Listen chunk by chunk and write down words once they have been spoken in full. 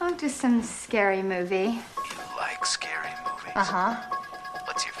to some scary movie. You like scary movies? Uh-huh.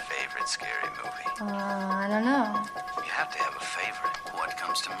 What's your favorite scary movie? I don't know. You have to have a favorite. What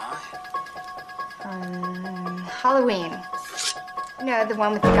comes to mind? Halloween. You know, the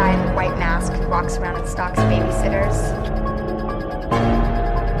one with the guy in the white mask who walks around and stalks babysitters.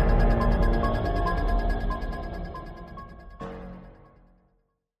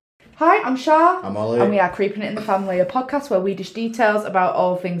 Hi, I'm Shah. I'm Ollie. And we are Creeping It in the Family, a podcast where we dish details about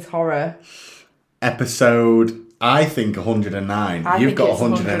all things horror. Episode, I think, 109. I You've think got it's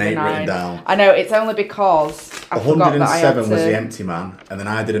 108 109. written down. I know, it's only because I forgot that I had 107 to... was The Empty Man, and then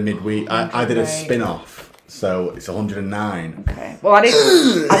I did a midweek. I did a 108. spin-off, so it's 109. Okay. Well, I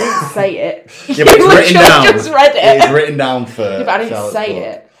didn't say it. Yeah, but it's written down. just read it. It's written down for. Yeah, but I didn't Charlotte's say book.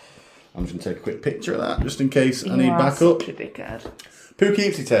 it. I'm just going to take a quick picture of that, just in case I You need are backup. such a dickhead.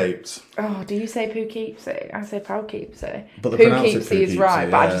 Poughkeepsie tapes. Oh, do you say Poughkeepsie? I say Poughkeepsie. But they pronounce it Poughkeepsie is Poughkeepsie, right,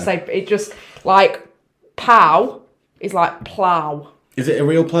 but I yeah. just say it just like pow is like plough. Is it a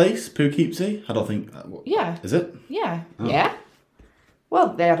real place, Poughkeepsie? I don't think. Yeah. Is it? Yeah. Oh. Yeah.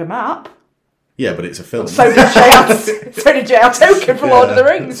 Well, they had a map. Yeah, but it's a film. So did J.R. Tolkien for Lord of the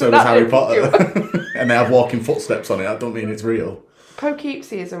Rings. So does Harry Potter. And they have walking footsteps on it. I don't mean it's real.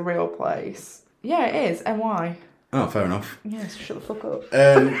 Poughkeepsie is a real place. Yeah, it is. And why? Oh, fair enough. Yes, shut the fuck up.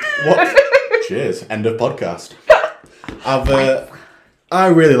 What? Cheers. End of podcast. I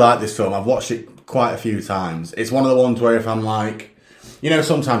really like this film. I've watched it quite a few times. It's one of the ones where if I'm like, you know,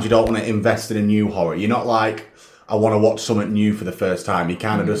 sometimes you don't want to invest in a new horror. You're not like, I want to watch something new for the first time. You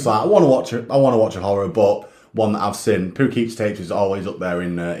kind of just like, I want to watch a horror, but one that I've seen. Poughkeepsie Tapes is always up there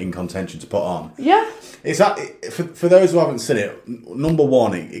in contention to put on. Yeah. It's that for those who haven't seen it. Number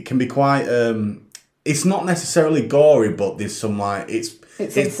one, it can be quite. It's not necessarily gory, but there's some like it's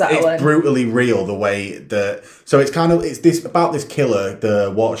unsettling. It's brutally real the way that. So it's kind of it's about this killer,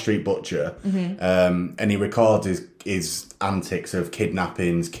 the Water Street Butcher, and he records his antics of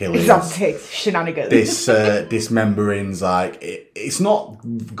kidnappings, killings, His antics, shenanigans. Dismemberings. Like it's not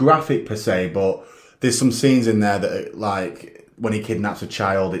graphic per se, but there's some scenes in there that are, like. When he kidnaps a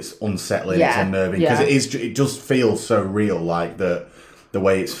child, it's unsettling, it's unnerving because it just feels so real, like the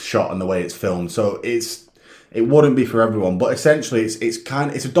way it's shot and the way it's filmed. So it wouldn't be for everyone, but essentially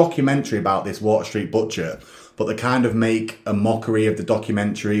it's a documentary about this Water Street Butcher, but they kind of make a mockery of the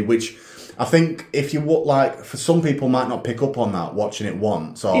documentary, which I think if you would like, for some people might not pick up on that watching it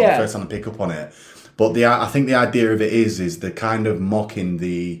once or the first time to pick up on it, but I think the idea of it is the kind of mocking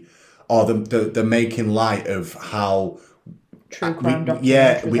the making light of how. True crime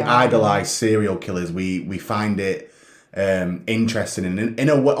we idolise serial killers. We find it interesting, and in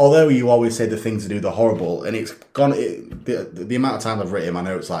a way, although you always say the things to do the horrible, and it's gone. The amount of times I've written him, I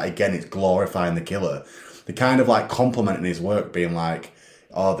know it's like again, it's glorifying the killer. The kind of like complimenting his work, being like,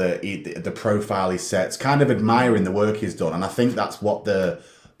 oh, the profile he sets, kind of admiring the work he's done, and I think that's what the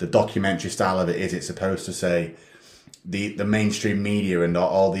documentary style of it is. It's supposed to say the mainstream media and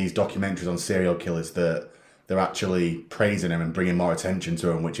all these documentaries on serial killers that. They're actually praising him and bringing more attention to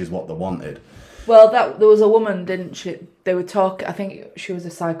him, which is what they wanted. Well, there was a woman, didn't she? They were talking. I think she was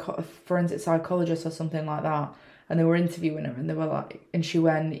a forensic psychologist or something like that, and they were interviewing her, and they were like, and she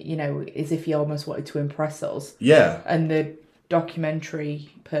went, you know, as if he almost wanted to impress us. Yeah. And the documentary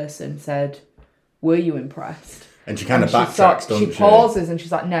person said, "Were you impressed?" And she kind of backtracks, doesn't she? She pauses and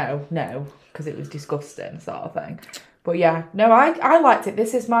she's like, "No," because it was disgusting, sort of thing. But yeah, no, I liked it.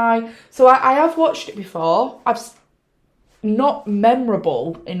 This is so I have watched it before. Not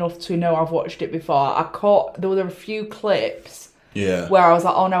memorable enough to know I've watched it before. There were a few clips where I was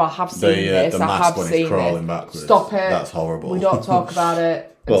like, oh no, I have seen this. The I mask have when seen he's crawling this. backwards. Stop it. That's horrible. We don't talk about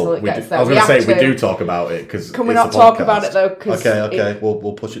it until it gets there. I was going to say, we do talk about it because Can we not talk about it though? Cause okay.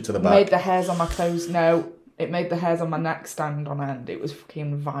 We'll push it to the back. Made the hairs on my toes. No, it made the hairs on my neck stand on end. It was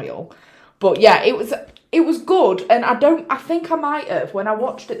fucking vile. But yeah, it was good, and I think I might have, when I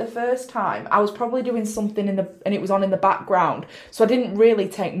watched it the first time, I was probably doing something and it was on in the background, so I didn't really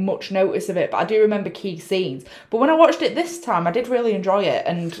take much notice of it, but I do remember key scenes. But when I watched it this time, I did really enjoy it,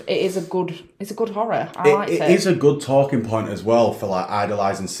 and it's a good horror. I liked it. It is a good talking point as well for like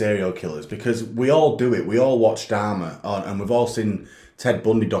idolising serial killers, because we all do it. We all watch Dahmer, and we've all seen Ted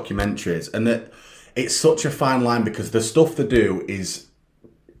Bundy documentaries, and that it's such a fine line because the stuff they do is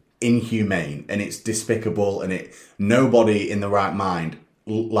inhumane and it's despicable, and nobody in the right mind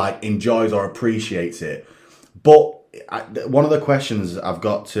like enjoys or appreciates it. But one of the questions I've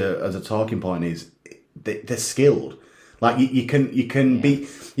got as a talking point is they're skilled. Like you can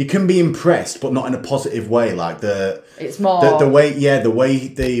be impressed, but not in a positive way. Like it's more the way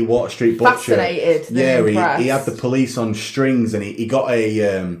the Water Street Butcher, fascinated. He had the police on strings, and he got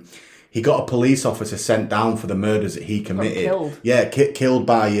a police officer sent down for the murders that he committed. Killed. Yeah, killed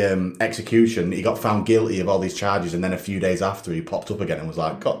by execution. He got found guilty of all these charges, and then a few days after, he popped up again and was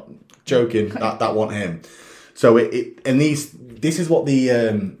like, "God, joking, that wasn't him." So this is what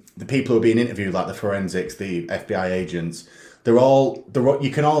the people who are being interviewed, like the forensics, the FBI agents,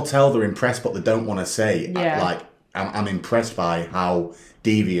 you can all tell they're impressed, but they don't want to say, like, I'm impressed by how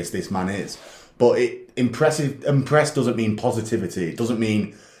devious this man is. But impressed doesn't mean positivity. It doesn't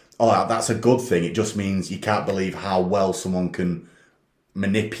mean, oh, that's a good thing. It just means you can't believe how well someone can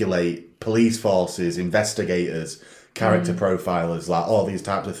manipulate police forces, investigators, character profilers, like all these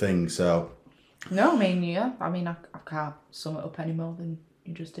types of things. So, no, I can't sum it up any more than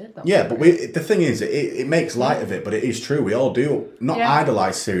you just did. But the thing is, it makes light of it, but it is true. We all do not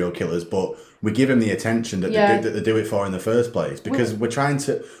idolise serial killers, but we give them the attention that they do it for in the first place, because we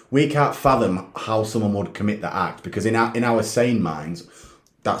can't fathom how someone would commit that act, because in our sane minds,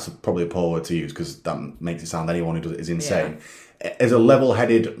 that's probably a poor word to use because that makes it sound anyone who does it is insane. Yeah. As a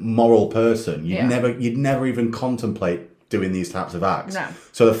level-headed, moral person, you'd never even contemplate doing these types of acts. No.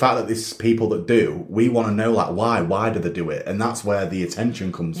 So the fact that there's people that do, we want to know, like, why do they do it? And that's where the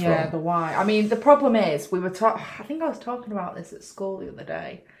attention comes from. Yeah, the why. I mean, the problem is, I think I was talking about this at school the other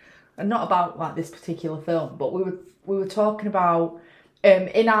day, and not about like this particular film, but we were talking about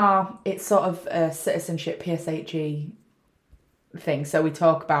it's sort of a citizenship PSHE thing. So we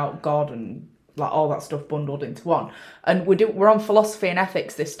talk about God and like all that stuff bundled into one, and we're on philosophy and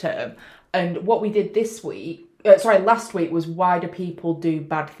ethics this term. And what we did last week was, why do people do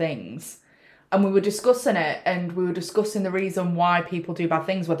bad things? And we were discussing it, and we were discussing the reason why people do bad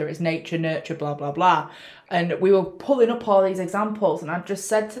things, whether it's nature, nurture, blah, blah, blah. And we were pulling up all these examples, and I just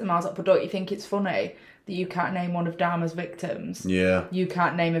said to them, I was like, but don't you think it's funny that you can't name one of Dahmer's victims? Yeah. You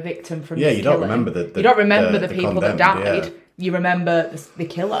can't name a victim from this you killing. don't remember you don't remember the people that died. Yeah. You remember the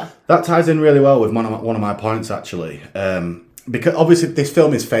killer. That ties in really well with one of my points, actually. Because obviously this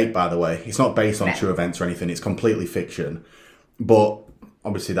film is fake, by the way. It's not based on true events or anything. It's completely fiction. But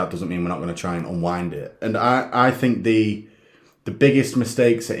obviously that doesn't mean we're not going to try and unwind it. And I think the biggest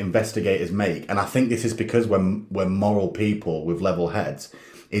mistakes that investigators make, and I think this is because we're moral people with level heads,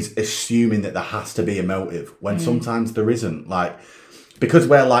 is assuming that there has to be a motive when sometimes there isn't. Like, because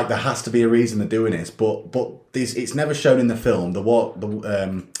we're like, there has to be a reason they're doing this, but it's never shown in the film. The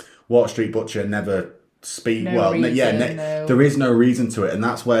Water Street Butcher never speak. There is no reason to it, and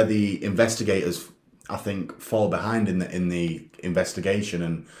that's where the investigators, I think, fall behind in the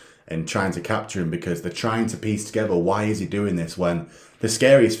investigation and trying to capture him, because they're trying to piece together, why is he doing this, when the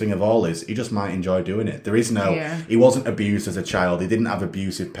scariest thing of all is he just might enjoy doing it. There is no, he wasn't abused as a child. He didn't have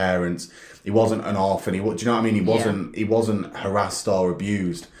abusive parents. He wasn't an orphan. Do you know what I mean? He wasn't harassed or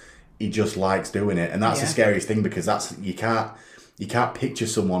abused. He just likes doing it, and that's the scariest thing, because that's you can't picture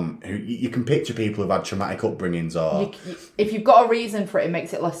someone who you can picture people who've had traumatic upbringings, or if you've got a reason for it, it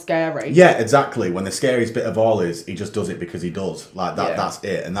makes it less scary. Yeah, exactly. When the scariest bit of all is he just does it because he does. Like that. Yeah. That's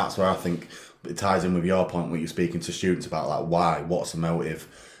it, and that's where I think it ties in with your point when you're speaking to students about like why, what's the motive,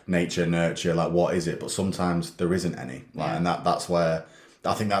 nature, nurture, like what is it? But sometimes there isn't any. Like, and that's where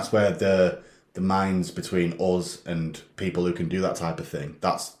I think that's where the minds between us and people who can do that type of thing.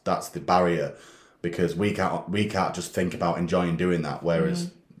 That's the barrier. Because we can't just think about enjoying doing that, whereas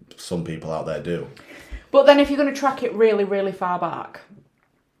some people out there do. But then if you're going to track it really, really far back,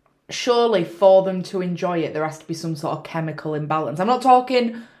 surely for them to enjoy it, there has to be some sort of chemical imbalance. I'm not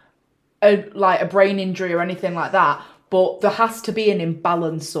talking like a brain injury or anything like that, but there has to be an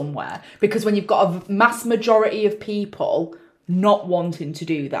imbalance somewhere. Because when you've got a mass majority of people not wanting to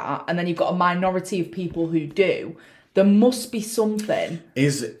do that, and then you've got a minority of people who do, there must be something.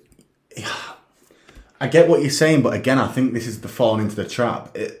 I get what you're saying, but again, I think this is the falling into the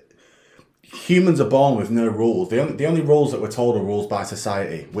trap. Humans are born with no rules. The only rules that we're told are rules by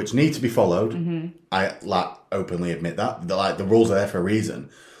society, which need to be followed. Mm-hmm. I openly admit that. The rules are there for a reason.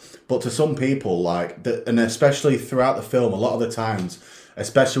 But to some people, and especially throughout the film, a lot of the times,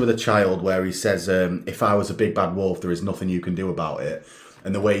 especially with a child, where he says, "If I was a big bad wolf, there is nothing you can do about it."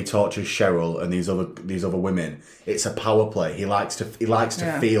 And the way he tortures Cheryl and these other women, it's a power play. He likes to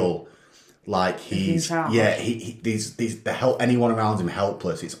feel like he's anyone around him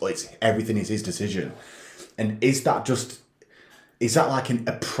helpless. It's everything is his decision. And is that like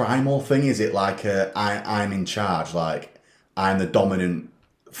a primal thing? Is it like I'm in charge, like I'm the dominant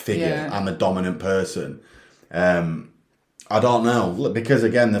figure, I'm the dominant person? I don't know, because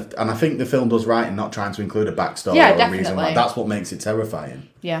again, and I think the film does right in not trying to include a backstory Yeah, or a reason. definitely. That's what makes it terrifying.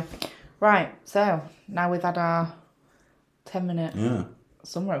 Yeah. Right, so now we've had our 10-minute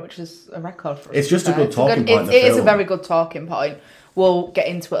summary, which is a record for us. It's just a good talking point. It is a very good talking point. We'll get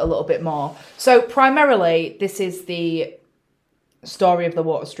into it a little bit more. So primarily, this is the story of the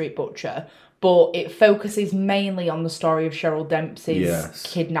Water Street Butcher, but it focuses mainly on the story of Cheryl Dempsey's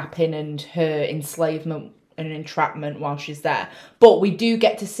kidnapping and her enslavement and entrapment while she's there. But we do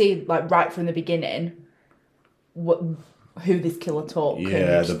get to see, like, right from the beginning, who this killer took,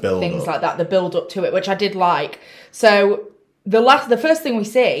 and the build things up. like that, the build up to it, which I did like. So the first thing we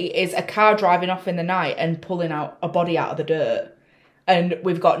see is a car driving off in the night and pulling out a body out of the dirt, and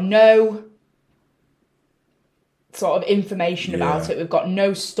we've got no sort of information about it. We've got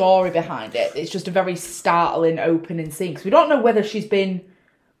no story behind it. It's just a very startling opening scene because we don't know whether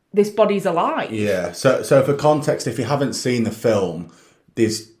this body's alive. Yeah. So for context, if you haven't seen the film,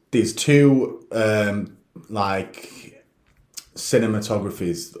 there's two like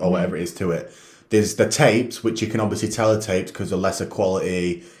cinematographies or whatever it is to it. There's the tapes, which you can obviously tell are tapes because they're lesser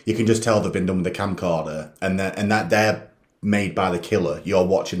quality. You can just tell they've been done with a camcorder, and that they're made by the killer. You're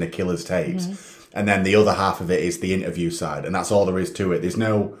watching the killer's tapes, and then the other half of it is the interview side, and that's all there is to it. There's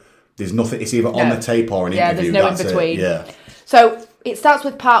nothing. It's either on the tape or an interview. There's no in between. Yeah. So it starts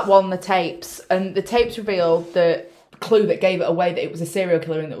with part one, the tapes, and the tapes reveal the clue that gave it away that it was a serial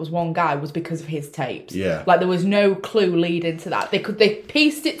killer and that it was one guy was because of his tapes. Yeah. Like, there was no clue leading to that. They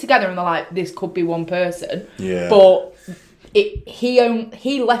pieced it together and they're like, this could be one person. Yeah. But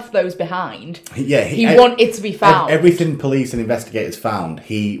he left those behind. Yeah. He wanted to be found. Everything police and investigators found,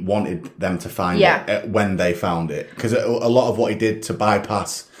 he wanted them to find it when they found it. Because a lot of what he did to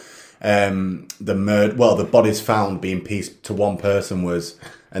bypass the bodies found being pieced to one person was,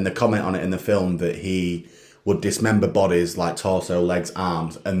 and the comment on it in the film, that he would dismember bodies like torso, legs,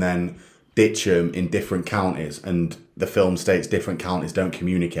 arms, and then ditch them in different counties. And the film states different counties don't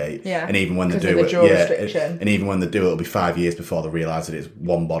communicate. Yeah. And even when they do it, and even when they do it, it'll be 5 years before they realise that it's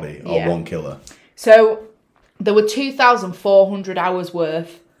one body or one killer. So there were 2,400 hours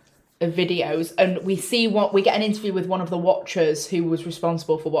worth of videos, and we get an interview with one of the watchers who was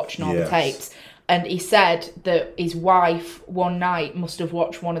responsible for watching all the tapes. And he said that his wife one night must have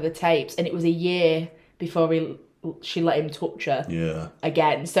watched one of the tapes, and it was a year before she let him touch her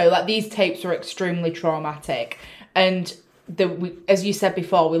again. So, like, these tapes were extremely traumatic. And as you said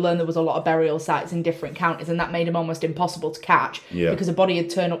before, we learned there was a lot of burial sites in different counties, and that made them almost impossible to catch because a body had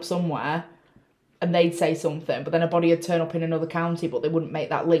turned up somewhere and they'd say something, but then a body had turned up in another county, but they wouldn't make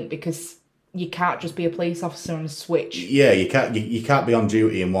that link because you can't just be a police officer and switch. Yeah, you can't be on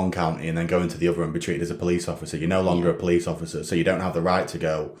duty in one county and then go into the other and be treated as a police officer. You're no longer a police officer, so you don't have the right to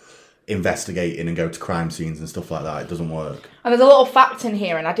go investigating and go to crime scenes and stuff like that. It doesn't work. And there's a little fact in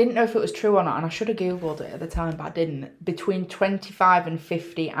here, and I didn't know if it was true or not, and I should have Googled it at the time, but I didn't. Between 25 and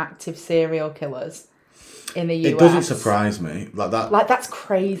 50 active serial killers in the US. It doesn't surprise me. Like, that's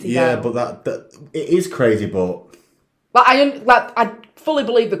crazy. Yeah, though. but that it is crazy, but I fully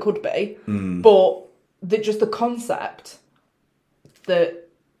believe there could be, but just the concept that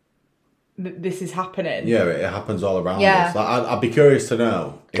this is happening. Yeah, it happens all around us. Like, I'd be curious to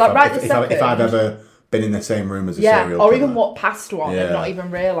know if I've ever been in the same room as a serial killer. Or even walked past one and not even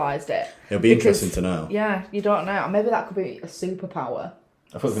realised it. It'll be interesting to know. Yeah, you don't know. Maybe that could be a superpower.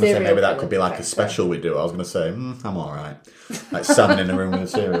 I thought I was going to say maybe that could be like a special we do. I was going to say, I'm all right. Like standing in a room with a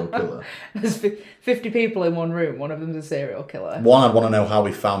serial killer. There's 50 people in one room. One of them's a serial killer. One, I'd want to know how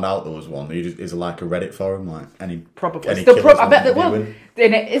we found out there was one. Is it like a Reddit forum? Like any I bet that will.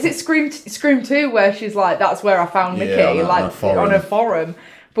 Is it Scream 2 where she's like, that's where I found Mickey, on a forum.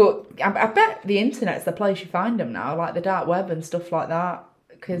 But I bet the internet's the place you find them now, like the dark web and stuff like that.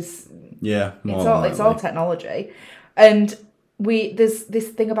 Because it's all technology. And there's this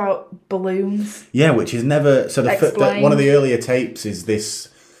thing about balloons. Yeah, which is never... So one of the earlier tapes is this...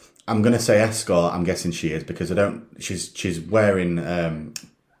 I'm going to say escort, I'm guessing she is, because she's wearing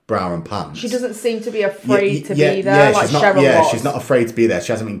bra and pants. She doesn't seem to be afraid to be there, like Cheryl was. Yeah, she's not afraid to be there.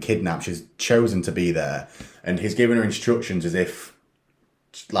 She hasn't been kidnapped. She's chosen to be there. And he's giving her instructions as if,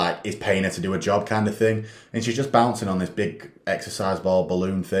 like, he's paying her to do a job kind of thing. And she's just bouncing on this big exercise ball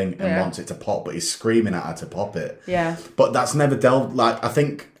balloon thing and wants it to pop, but he's screaming at her to pop it. Yeah. But that's never delved... Like, I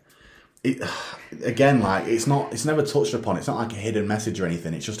think... Again, like, it's never touched upon. It's not like a hidden message or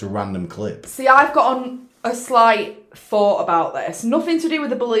anything. It's just a random clip. See, I've got on a slight thought about this. Nothing to do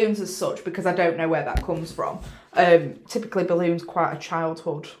with the balloons as such, because I don't know where that comes from. Typically, balloons quite a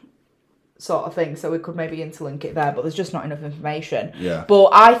childhood sort of thing, so we could maybe interlink it there, but there's just not enough information. Yeah. But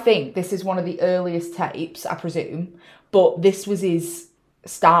I think this is one of the earliest tapes, I presume, but this was his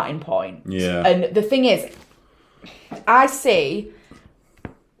starting point. Yeah. And the thing is, I see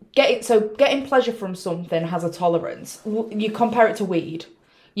getting pleasure from something has a tolerance. You compare it to weed.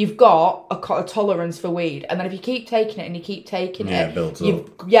 You've got a tolerance for weed, and then if you keep taking it and you keep taking it, builds up.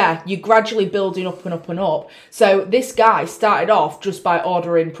 You're gradually building up and up and up. So this guy started off just by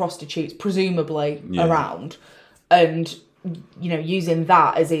ordering prostitutes, presumably around, and using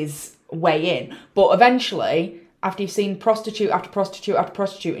that as his way in. But eventually, after you've seen prostitute after prostitute after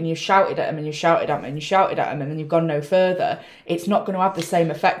prostitute, and you've shouted at him and you shouted at him and you shouted at him, and then you've gone no further, it's not going to have the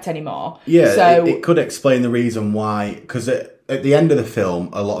same effect anymore. Yeah, so it could explain the reason why, because at the end of the film,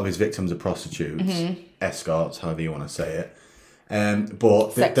 a lot of his victims are prostitutes, escorts, however you want to say it.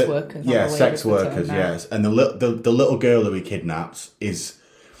 But sex workers. Yeah, sex workers, yes. And the little girl who he kidnaps is...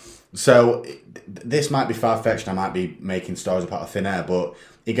 So, this might be far-fetched, I might be making stories up out of thin air, but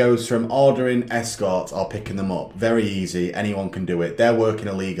he goes from ordering escorts or picking them up, very easy, anyone can do it. They're working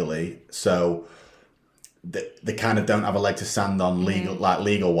illegally, so... They kind of don't have a leg to stand on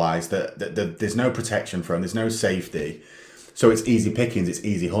legal-wise. There's no protection for them, there's no safety. So it's easy pickings, it's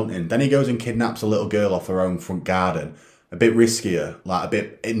easy hunting. Then he goes and kidnaps a little girl off her own front garden. A bit riskier, like a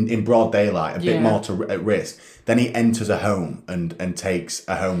bit in broad daylight, a bit more at risk. Then he enters a home and takes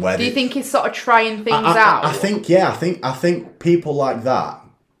a home where... Do you think he's sort of trying things out? I think people like that,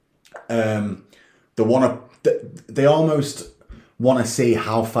 they almost want to see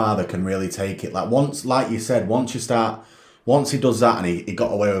how far they can really take it. Once he does that and he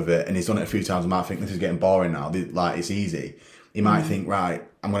got away with it and he's done it a few times, I might think this is getting boring now. Like, it's easy. He might think, right,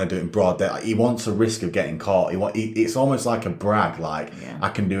 I'm going to do it in broad day. Like, he wants a risk of getting caught. It's almost like a brag. Like, I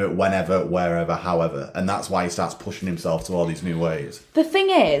can do it whenever, wherever, however. And that's why he starts pushing himself to all these new ways. The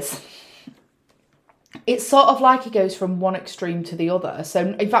thing is, it's sort of like he goes from one extreme to the other. So,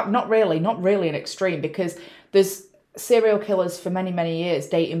 in fact, not really an extreme, because there's serial killers for many, many years,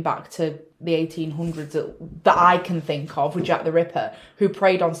 dating back to the 1800s that I can think of, with Jack the Ripper, who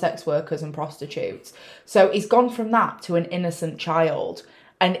preyed on sex workers and prostitutes. So he's gone from that to an innocent child,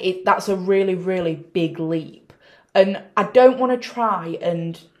 and that's a really, really big leap. And I don't want to try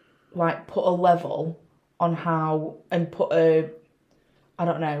and put a level on how, and put a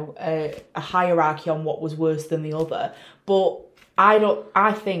hierarchy on what was worse than the other, but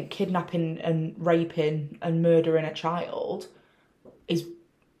I think kidnapping and raping and murdering a child is,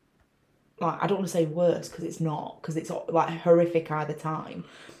 I don't want to say worse, because it's not, because it's horrific either time.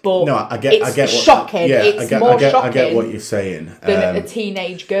 But no, I get shocking. Shocking. I get what you're saying. Than a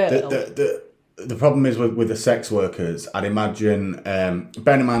teenage girl. The problem is with the sex workers. I'd imagine.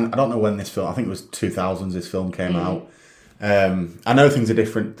 Bear in mind, I don't know when this film. I think it was 2000s. This film came out. I know things are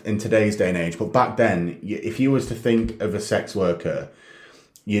different in today's day and age, but back then, if you was to think of a sex worker,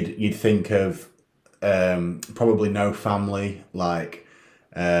 you'd think of probably no family, like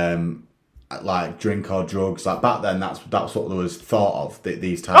drink or drugs. Like, back then, that's what there was thought of.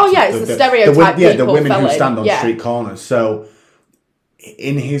 These types. Oh yeah, it's the stereotype. The women who stand on street corners. So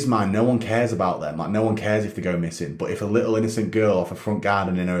in his mind, no one cares about them. Like, no one cares if they go missing. But if a little innocent girl off a front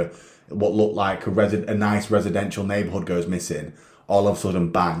garden in what looked like a nice residential neighbourhood goes missing, all of a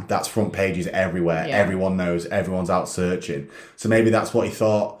sudden, bang, that's front pages everywhere. Yeah. Everyone knows, everyone's out searching. So maybe that's what he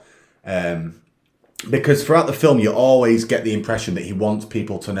thought. Because throughout the film, you always get the impression that he wants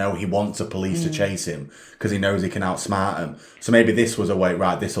people to know, he wants the police to chase him, because he knows he can outsmart them. So maybe this was a way,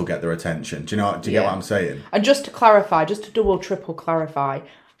 right, this will get their attention. Do you get what I'm saying? And just to clarify, just to double, triple clarify,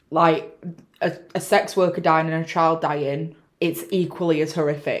 a sex worker dying and a child dying, it's equally as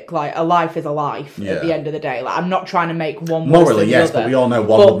horrific. A life is a life at the end of the day. I'm not trying to make one worse morally, than the yes, other. But we all know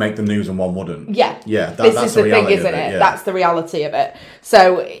one would make the news and one wouldn't. Yeah. That's is the the reality thing, isn't it? Yeah. That's the reality of it.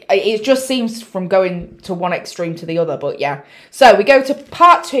 So it just seems from going to one extreme to the other, but yeah. So we go to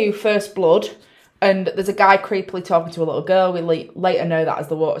part 2, First Blood, and there's a guy creepily talking to a little girl. We later know that as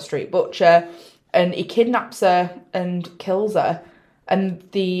the Water Street Butcher, and he kidnaps her and kills her, and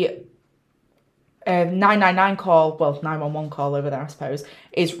the 999 call, 911 call over there, I suppose,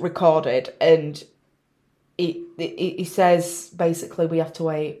 is recorded, and he says basically we have to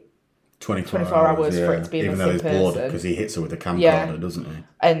wait 24 hours for it to be a missing person. Blood, because he hits her with a camcorder, doesn't he?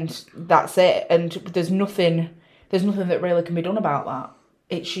 And that's it. And there's nothing that really can be done about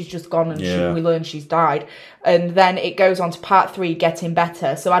that. She's just gone, and we learn she's died. And then it goes on to part 3, Getting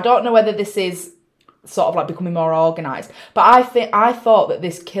Better. So I don't know whether this is sort of becoming more organised, but I thought that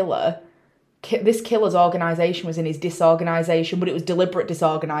this killer's organisation was in his disorganisation, but it was deliberate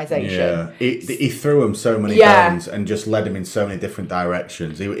disorganisation. Yeah, he threw him so many bones and just led him in so many different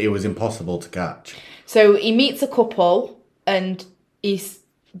directions. It was impossible to catch. So he meets a couple, and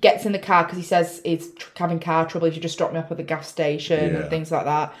gets in the car because he says he's having car trouble. If you just drop me off at the gas station and things like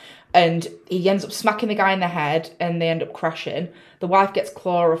that. And he ends up smacking the guy in the head and they end up crashing. The wife gets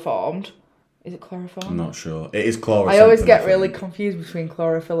chloroformed. Is it chloroform? I'm not sure. It is chloroform. I always get really confused between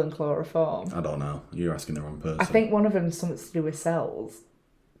chlorophyll and chloroform. I don't know. You're asking the wrong person. I think one of them is something to do with cells.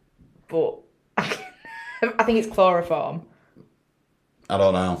 But I think it's chloroform. I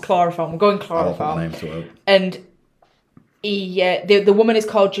don't know. Chloroform. We're going chloroform. I won't put the name to it. And the woman is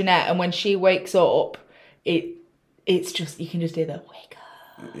called Jeanette, and when she wakes up, it's just, you can just hear the wake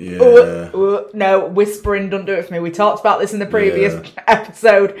up. Yeah. No, whispering don't do it for me. We talked about this in the previous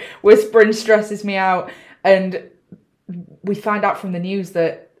episode. Whispering stresses me out. And we find out from the news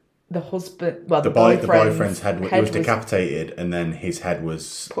that the husband, well, the boyfriend's head was decapitated, and then his head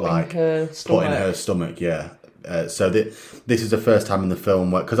was put in her stomach. Yeah. So this is the first time in the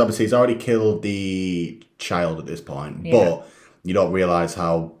film where, because obviously he's already killed the child at this point, but you don't realise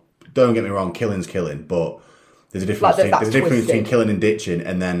how. Don't get me wrong, killing's killing, but there's a difference. There's a difference between killing and ditching,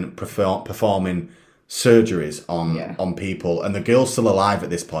 and then performing surgeries on people. And the girl's still alive at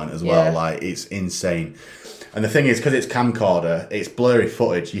this point as well. Like, it's insane. And the thing is, because it's camcorder, it's blurry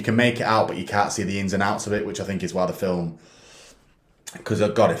footage. You can make it out, but you can't see the ins and outs of it, which I think is why the film. Because,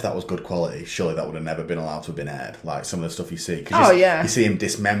 God, if that was good quality, surely that would have never been allowed to have been aired. Like, some of the stuff you see. You see him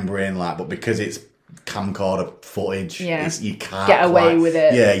dismembering, but because it's camcorder footage, you can't get away with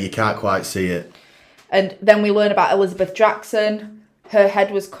it. Yeah, you can't quite see it. And then we learn about Elizabeth Jackson. Her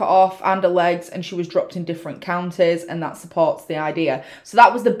head was cut off and her legs, and she was dropped in different counties, and that supports the idea. So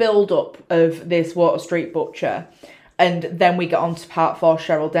that was the build-up of this Water Street Butcher. And then we get on to part 4,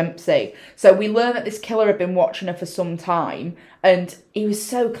 Cheryl Dempsey. So we learn that this killer had been watching her for some time, and he was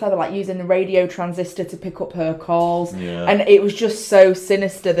so clever, like using the radio transistor to pick up her calls. Yeah. And it was just so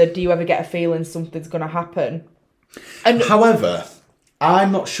sinister that, do you ever get a feeling something's going to happen? And however,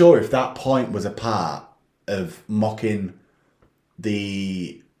 I'm not sure if that point was a part of mocking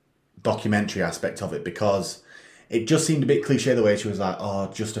the documentary aspect of it, because it just seemed a bit cliche the way she was like,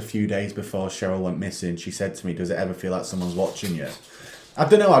 just a few days before Cheryl went missing, she said to me, does it ever feel like someone's watching you? I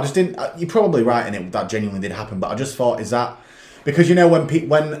don't know, I just didn't. You're probably right in it, that genuinely did happen, but I just thought, is that... Because,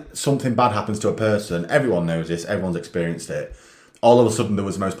 when something bad happens to a person, everyone knows this, everyone's experienced it. All of a sudden, there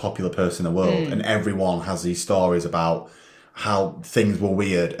was the most popular person in the world, and everyone has these stories about how things were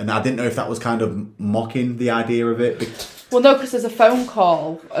weird. And I didn't know if that was kind of mocking the idea of it. Well, no, because there's a phone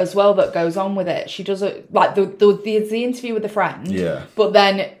call as well that goes on with it. She does it, like, the interview with the friend. Yeah. But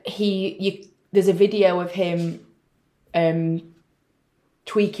then there's a video of him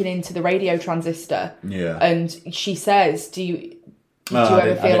tweaking into the radio transistor. Yeah. And she says, do you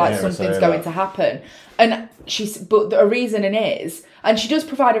ever feel like something's going to happen? And but a reasoning is, and she does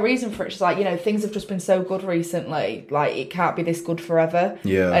provide a reason for it. She's like, things have just been so good recently. Like, it can't be this good forever.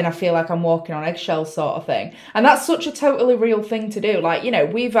 Yeah. And I feel like I'm walking on eggshells, sort of thing. And that's such a totally real thing to do. Like,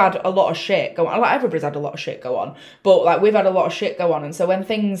 we've had a lot of shit go on. Like, everybody's had a lot of shit go on. But, like, we've had a lot of shit go on. And so when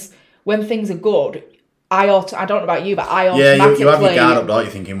things are good, I don't know about you, but I automatically... Yeah, you have your guard up, don't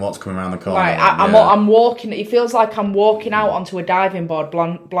you, thinking what's coming around the corner. Right, I'm walking... It feels like I'm walking out onto a diving board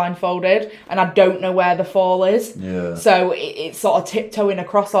blindfolded, and I don't know where the fall is. Yeah. So it's sort of tiptoeing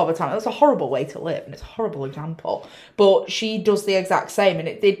across all the time. That's a horrible way to live, and it's a horrible example. But she does the exact same, and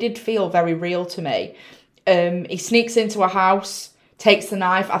it did feel very real to me. He sneaks into a house, takes the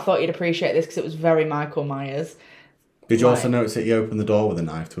knife. I thought you'd appreciate this, because it was very Michael Myers. Did you also notice that he opened the door with a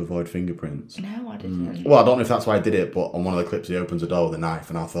knife to avoid fingerprints? No, I didn't. Well, I don't know if that's why I did it, but on one of the clips he opens the door with a knife,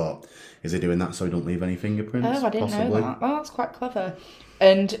 and I thought, is he doing that so he don't leave any fingerprints? Oh, I didn't know that. Well, that's quite clever.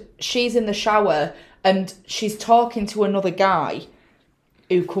 And she's in the shower, and she's talking to another guy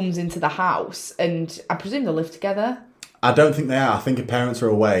who comes into the house, and I presume they live together. I don't think they are. I think her parents are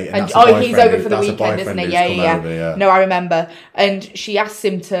away. And he's over for the weekend, isn't he? Yeah. No, I remember. And she asks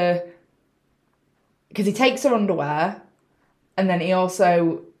him to... Because he takes her underwear, and then he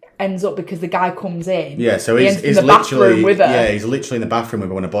also ends up, because the guy comes in. Yeah, so he's in the bathroom with her. Yeah, he's literally in the bathroom with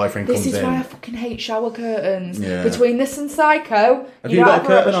her when a boyfriend comes in. This is why I fucking hate shower curtains. Yeah. Between this and Psycho... Have you got a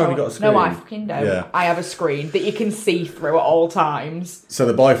curtain or have you got a screen? No, I fucking don't. Yeah. I have a screen that you can see through at all times. So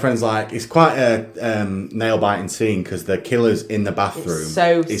the boyfriend's like... It's quite a nail-biting scene, because the killer's in the bathroom. It's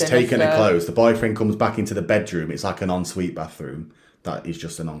so He's taken her clothes. The boyfriend comes back into the bedroom. It's like an ensuite bathroom. That is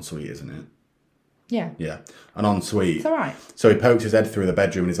just an ensuite, isn't it? Yeah. Yeah. An ensuite. It's all right. So he pokes his head through the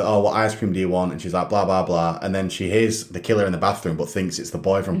bedroom and he's like, oh, what ice cream do you want? And she's like, blah, blah, blah. And then she hears the killer in the bathroom but thinks it's the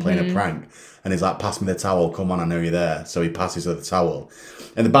boyfriend playing a prank. And he's like, pass me the towel. Come on, I know you're there. So he passes her the towel.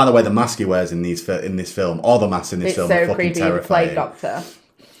 And by the way, the mask he wears in this film, all the masks in this film are fucking terrifying. Plague Doctor.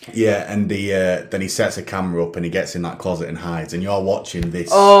 Yeah, and then he sets a camera up and he gets in that closet and hides. And you're watching this.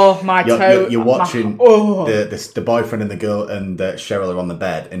 Oh, my toe! You're watching the boyfriend and the girl and Cheryl are on the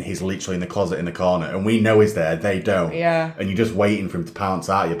bed, and he's literally in the closet in the corner. And we know he's there. They don't. Yeah. And you're just waiting for him to pounce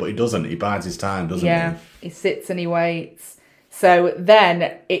at you, but he doesn't. He bides his time, doesn't he? Yeah. He sits and he waits. So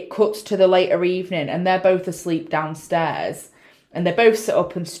then it cuts to the later evening, and they're both asleep downstairs, and they both sit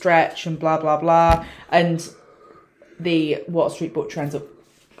up and stretch and blah blah blah. And the Water Street Butcher ends up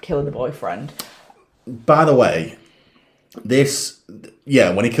killing the boyfriend. By the way,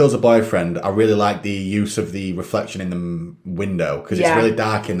 when he kills a boyfriend, I really like the use of the reflection in the window, because it's really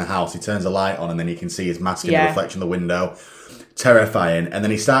dark in the house. He turns the light on and then you can see his mask in the reflection of the window. Terrifying. And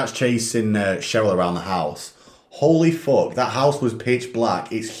then he starts chasing Cheryl around the house. Holy fuck, that house was pitch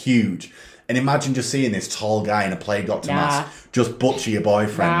black. It's huge. And imagine just seeing this tall guy in a plague doctor mask just butcher your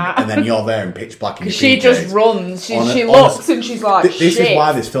boyfriend, and then you're there in pitch black. And she just runs. She looks and she's like, This is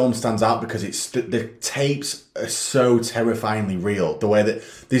why this film stands out, because the tapes are so terrifyingly real. The way that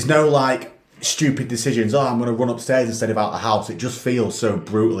there's no like stupid decisions. I'm going to run upstairs instead of out the house. It just feels so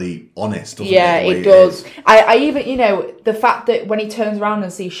brutally honest. Doesn't it does. I even, the fact that when he turns around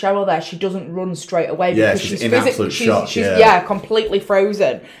and sees Cheryl there, she doesn't run straight away. Yeah, she's in absolute shock. She's completely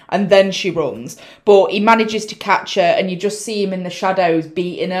frozen, and then she runs. But he manages to catch her, and you just see him in the shadows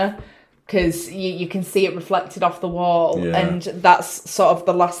beating her, because you can see it reflected off the wall. Yeah. And that's sort of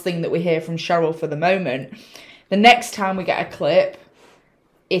the last thing that we hear from Cheryl for the moment. The next time we get a clip,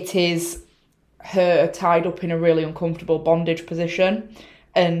 it is her tied up in a really uncomfortable bondage position,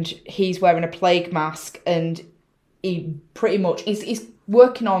 and he's wearing a plague mask, and he pretty much he's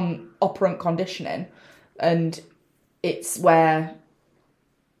working on operant conditioning, and it's where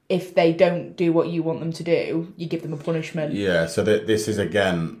if they don't do what you want them to do, you give them a punishment. Yeah, so this is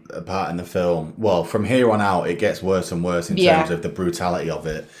again a part in the film. Well, from here on out, it gets worse and worse in terms of the brutality of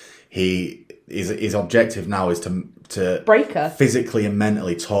it. His objective now is to break her, physically and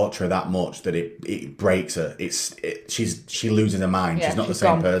mentally torture her that much that it breaks her. She loses her mind. Yeah, she's not the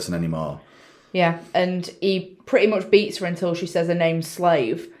same person anymore. Yeah, and he pretty much beats her until she says her name's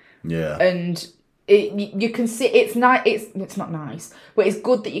Slave. Yeah, and you can see it's nice. It's not nice, but it's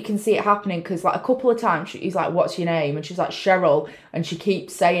good that you can see it happening, because like a couple of times he's like, "What's your name?" and she's like, "Cheryl," and she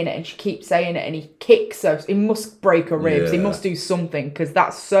keeps saying it and she keeps saying it, and he kicks her. He must break her ribs. He must do something, because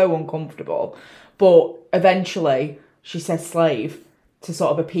that's so uncomfortable. But eventually she says "slave" to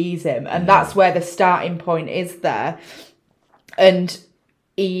sort of appease him, and that's where the starting point is there. And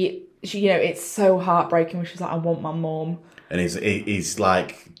it's so heartbreaking when she's like, "I want my mum," and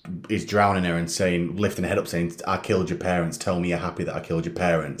he's drowning her and saying, lifting her head up, saying, "I killed your parents. Tell me you're happy that I killed your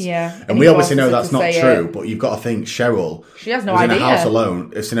parents." Yeah, and we obviously know that's not true. But you've got to think Cheryl. She has no idea. In a house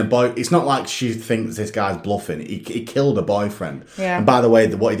alone. It's not like she thinks this guy's bluffing. He killed a boyfriend. Yeah. And by the way,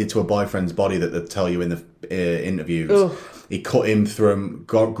 what he did to a boyfriend's body that they tell you in the interviews. Ugh. He cut him from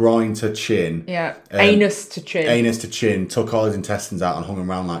groin to chin. Yeah, anus to chin. Took all his intestines out and hung him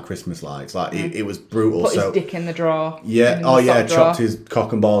around like Christmas lights. Like, it was brutal. Put his dick in the drawer. Yeah, chopped his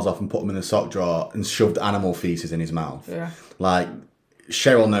cock and balls off and put them in the sock drawer and shoved animal feces in his mouth. Yeah. Like,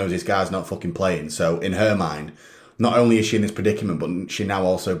 Cheryl knows this guy's not fucking playing. So, in her mind, not only is she in this predicament, but she now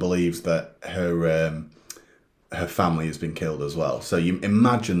also believes that her family has been killed as well. So you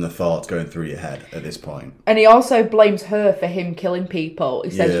imagine the thoughts going through your head at this point. And he also blames her for him killing people. He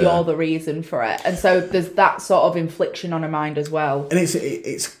says, "You're the reason for it." And so there's that sort of infliction on her mind as well. And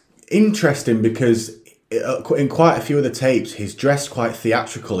it's interesting because in quite a few of the tapes, he's dressed quite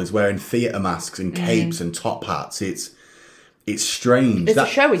theatrical. He's wearing theatre masks and capes and top hats. It's strange. It's a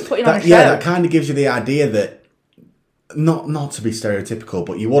show. He's putting on a show. Yeah, that kind of gives you the idea that, not to be stereotypical,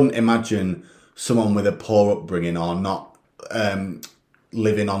 but you wouldn't imagine someone with a poor upbringing or not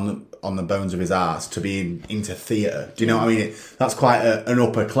living on the bones of his arse to be into theatre. Do you know what I mean? That's quite an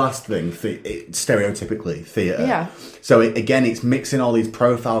upper class thing, stereotypically, theatre. Yeah. So it's mixing all these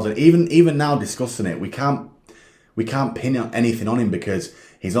profiles, and even now discussing it, we can't pin anything on him, because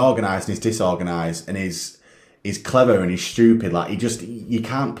he's organised and he's disorganised, and he's clever and he's stupid. Like, you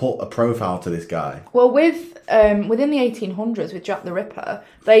can't put a profile to this guy. Well, within the 1800s with Jack the Ripper,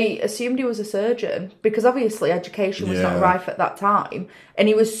 they assumed he was a surgeon, because obviously education was not rife at that time, and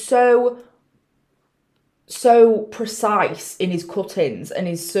he was so precise in his cuttings and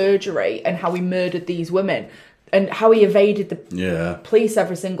his surgery and how he murdered these women and how he evaded the police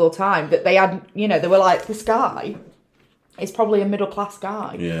every single time that they had. They were like, this guy is probably a middle-class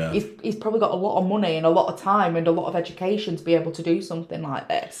guy. Yeah. He's probably got a lot of money and a lot of time and a lot of education to be able to do something like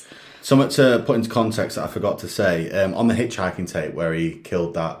this. Something to put into context that I forgot to say, on the hitchhiking tape where he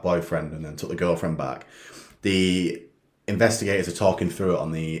killed that boyfriend and then took the girlfriend back, the investigators are talking through it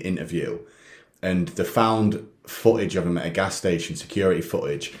on the interview, and they found footage of him at a gas station, security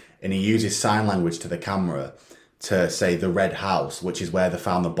footage, and he uses sign language to the camera to say the red house, which is where they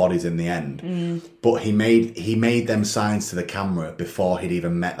found the bodies in the end. But he made them signs to the camera before he'd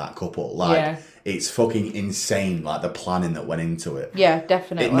even met that couple. Like, it's fucking insane, like the planning that went into it. Yeah,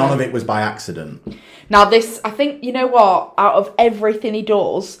 definitely. None of it was by accident. Now this, I think, you know what? Out of everything he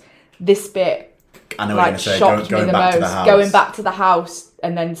does, this bit, I know like, what you're shocked going me the back most. to the house. Going back to the house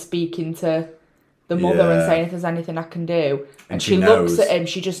and then speaking to the mother and saying if there's anything I can do. And she looks at him,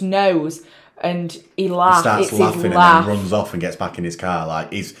 she just knows. And he laughs. He starts laughing and then runs off and gets back in his car.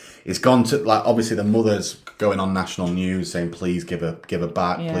 Like, he's gone to, like, obviously the mother's going on national news saying, please give her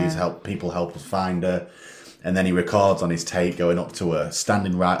back, please help us find her. And then he records on his tape going up to her,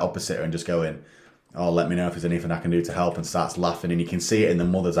 standing right opposite her and just going, oh, let me know if there's anything I can do to help, and starts laughing. And you can see it in the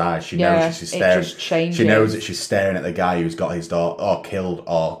mother's eyes. She knows she's staring. It just changes. She knows that she's staring at the guy who's got his daughter, or killed,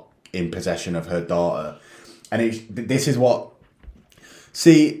 or in possession of her daughter. And this is what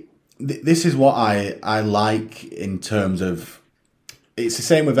I like in terms of, it's the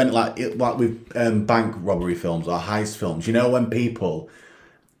same with like with bank robbery films or heist films. You know, when people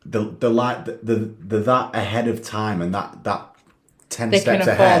they're that ahead of time, and that 10 steps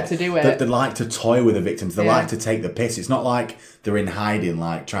ahead. To do it. They like to toy with the victims. They like to take the piss. It's not like they're in hiding,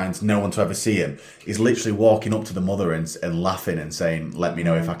 like trying to no one to ever see him. He's literally walking up to the mother and laughing and saying, "Let me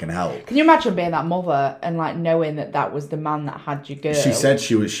know if I can help." Can you imagine being that mother and like knowing that was the man that had your girl? She said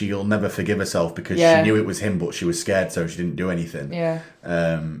she'll never forgive herself because she knew it was him, but she was scared, so she didn't do anything. Yeah.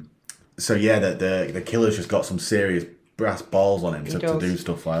 So yeah, the killer's just got some serious brass balls on him to do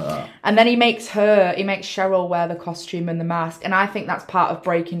stuff like that. And then he makes Cheryl wear the costume and the mask, and I think that's part of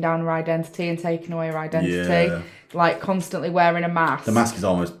breaking down her identity and taking away her identity. Yeah. Like constantly wearing a mask. The mask is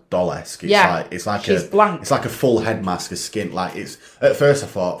almost doll-esque. It's like she's blank. It's like a full head mask of skin. Like, it's, at first I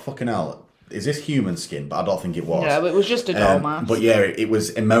thought, fucking hell, is this human skin? But I don't think it was. No, it was just a doll mask. But yeah, it was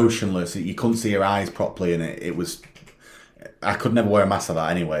emotionless. You couldn't see her eyes properly, and it was. I could never wear a mask like that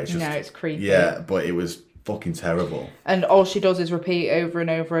anyway. It's just, no, it's creepy. Yeah, but it was fucking terrible. And all she does is repeat over and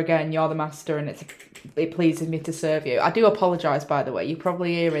over again, "You're the master, and it pleases me to serve you." I do apologise, by the way. You're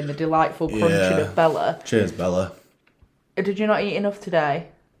probably hearing the delightful crunching of Bella. Cheers, Bella. Did you not eat enough today?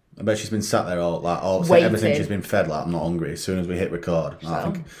 I bet she's been sat there all ever since she's been fed. Like, I'm not hungry. As soon as we hit record,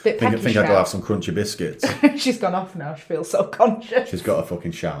 I think I'll go have some crunchy biscuits. She's gone off now. She feels so conscious. She's got a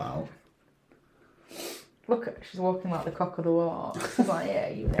fucking shout out. Look at her. She's walking like the cock of the walk. She's like, yeah,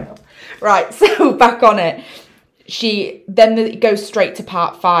 you know. Right, so back on it. It goes straight to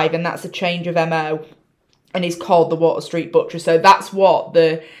part 5, and that's a change of MO, and he's called the Water Street Butcher. So that's what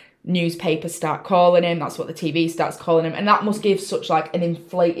the newspapers start calling him. That's what the TV starts calling him, and that must give such like an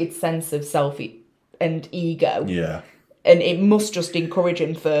inflated sense of self and ego. Yeah. And it must just encourage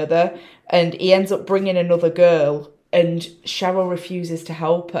him further. And he ends up bringing another girl. And Cheryl refuses to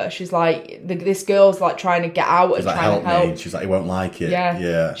help her. She's like, this girl's like trying to get out and trying to help. Me. She's like, he won't like it.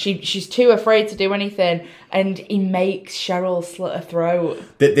 Yeah. She's too afraid to do anything. And he makes Cheryl slit her throat.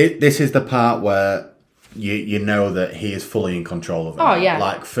 This is the part where you know that he is fully in control of it. Oh, yeah.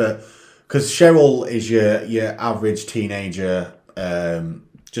 Like, because Cheryl is your average teenager,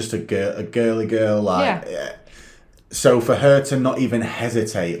 just a girly girl. Like, yeah. So for her to not even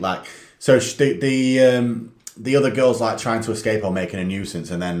hesitate, like, so the other girl's like trying to escape or making a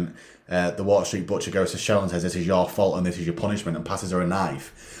nuisance, and then the Water Street Butcher goes to Cheryl and says, "This is your fault and this is your punishment," and passes her a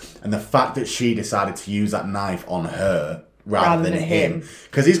knife. And the fact that she decided to use that knife on her rather than him,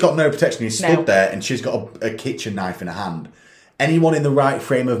 because he's got no protection. He's stood there and she's got a kitchen knife in her hand. Anyone in the right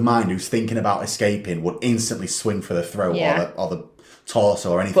frame of mind who's thinking about escaping would instantly swing for the throat or the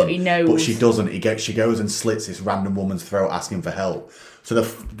torso or anything. But he knows. But she doesn't. She goes and slits this random woman's throat asking for help. So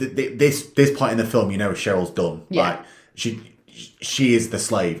this point in the film, you know, Cheryl's done. Yeah. Like, she is the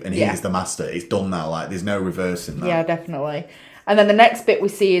slave and he is the master. It's done now. Like, there's no reversing that. Yeah, definitely. And then the next bit we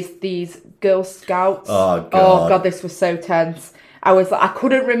see is these Girl Scouts. Oh God, this was so tense. I was like, I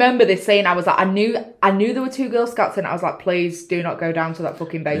couldn't remember this scene. I was like, I knew there were 2 Girl Scouts, and I was like, please do not go down to that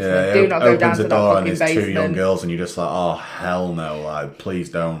fucking basement. Yeah, do not go down to that fucking basement. And there's 2 young girls, and you're just like, oh hell no, like, please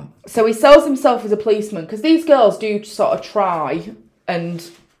don't. So he sells himself as a policeman because these girls do sort of try and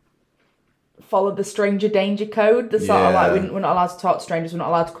follow the stranger danger code. The sort of like, we're not allowed to talk to strangers, we're not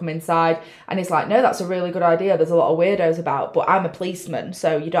allowed to come inside. And he's like, no, that's a really good idea. There's a lot of weirdos about, but I'm a policeman,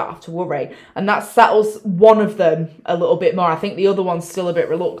 so you don't have to worry. And that settles one of them a little bit more. I think the other one's still a bit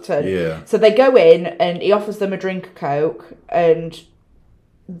reluctant. Yeah. So they go in and he offers them a drink of Coke, and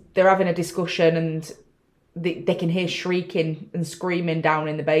they're having a discussion, and they can hear shrieking and screaming down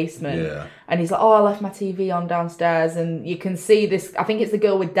in the basement. Yeah. And he's like, oh, I left my TV on downstairs. And you can see this, I think it's the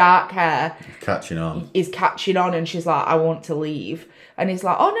girl with dark hair. Catching on. Is catching on, and she's like, I want to leave. And he's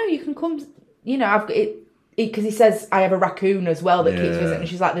like, oh, no, you can come, you know, I've got it. Because he says, I have a raccoon as well that keeps visiting. And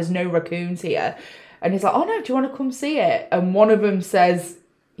she's like, there's no raccoons here. And he's like, oh, no, do you want to come see it? And one of them says,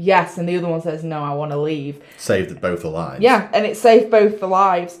 yes. And the other one says, no, I want to leave. Saved both the lives. Yeah, and it saved both the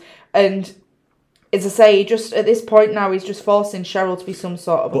lives. And as I say, just at this point now, he's just forcing Cheryl to be some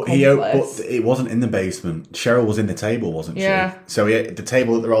sort of accomplice. But it wasn't in the basement. Cheryl was in the table, wasn't she? Yeah. So the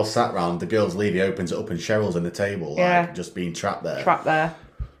table that they're all sat around, the girls leave, he opens it up, and Cheryl's in the table, like, just being trapped there.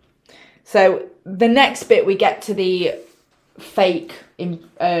 So the next bit, we get to the fake,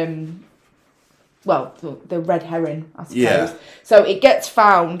 the red herring, I suppose. Yeah. So it gets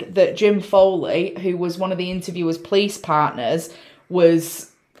found that Jim Foley, who was one of the interviewer's police partners,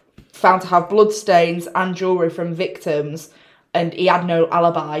 was found to have bloodstains and jewellery from victims, and he had no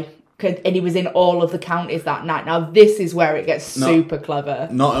alibi. And he was in all of the counties that night. Now, this is where it gets super clever.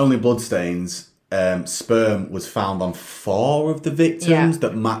 Not only bloodstains, sperm was found on 4 of the victims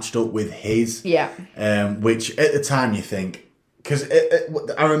that matched up with his. Yeah. Which at the time you think, because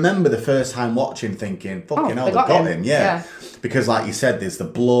I remember the first time watching thinking, fucking hell, they got him. Yeah. Because like you said, there's the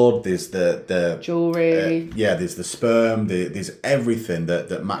blood, there's the jewellery. There's the sperm, there's everything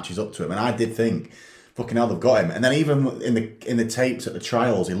that matches up to him. And I did think, fucking hell, they've got him. And then even in the tapes at the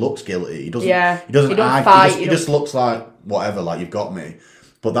trials, he looks guilty. He doesn't fight. He just looks like, whatever, like, you've got me.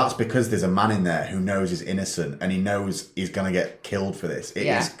 But that's because there's a man in there who knows he's innocent, and he knows he's going to get killed for this. It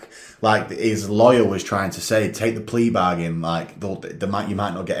is like his lawyer was trying to say, take the plea bargain, like, you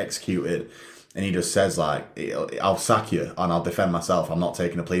might not get executed. And he just says, like, I'll sack you and I'll defend myself. I'm not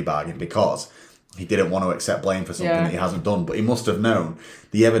taking a plea bargain, because he didn't want to accept blame for something that he hasn't done. But he must have known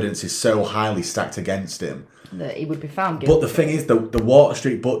the evidence is so highly stacked against him that he would be found guilty. But the thing is, the Water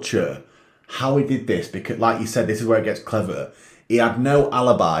Street Butcher, how he did this, because like you said, this is where it gets clever. He had no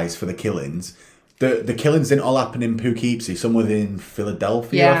alibis for the killings. The killings didn't all happen in Poughkeepsie. Some were in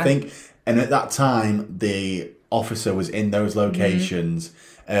Philadelphia, I think. And at that time, the officer was in those locations.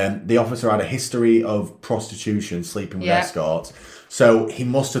 The officer had a history of prostitution, sleeping with escorts. So he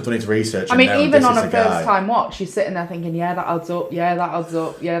must have done his research. I mean, even on a first-time watch, you're sitting there thinking, yeah, that adds up, yeah, that adds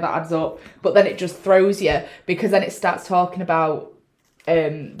up, yeah, that adds up. But then it just throws you, because then it starts talking about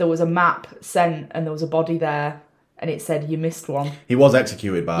there was a map sent and there was a body there. And it said, you missed one. He was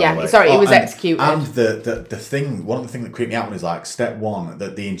executed, by the way. Yeah, sorry, he was executed. And the thing, one of the things that creeped me out was like, step 1,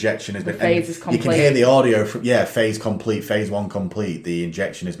 that the injection has been... phase is complete. You can hear the audio from, phase complete, phase 1 complete, the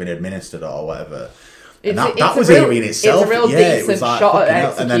injection has been administered or whatever. And that was eerie in itself. It's a real decent shot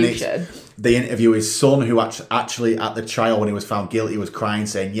at execution. And then the interview, his son, who actually at the trial when he was found guilty was crying,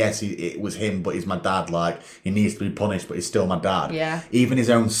 saying, yes, it was him, but he's my dad, like, he needs to be punished, but he's still my dad. Yeah. Even his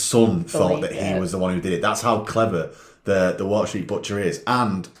own son thought that he was the one who did it. That's how clever the Water Street Butcher is.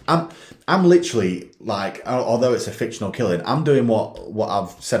 And I'm literally, like, although it's a fictional killing, I'm doing what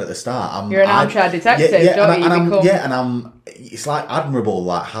I've said at the start. You're an armchair detective, it's like admirable,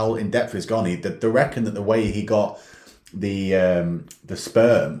 like, how in depth he's gone. They reckon that the way he got the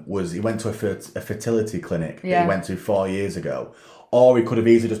sperm was, he went to a fertility clinic that he went to 4 years ago, or he could have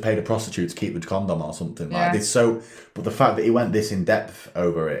easily just paid a prostitute to keep the condom or something like this. So, but the fact that he went this in depth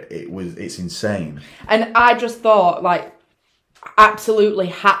over it's insane. And I just thought, like, absolutely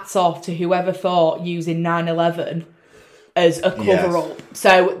hats off to whoever thought using 9/11 as a cover-up.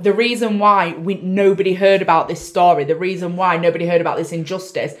 So the reason why nobody heard about this story, the reason why nobody heard about this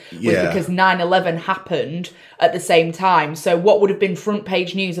injustice was because 9/11 happened at the same time. So what would have been front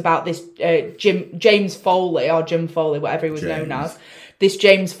page news about this James Foley, or Jim Foley, whatever he was known as, this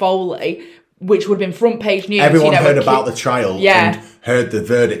James Foley, which would have been front page news. Everyone heard about the trial and heard the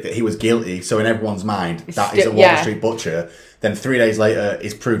verdict that he was guilty. So in everyone's mind, that is a Water Street Butcher. Then 3 days later,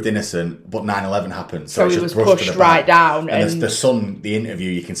 he's proved innocent, but 9/11 happened. So he was pushed right down. And the son, the interview,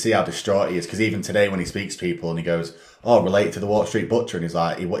 you can see how distraught he is. Because even today, when he speaks to people and he goes, oh, related to the Water Street Butcher, and he's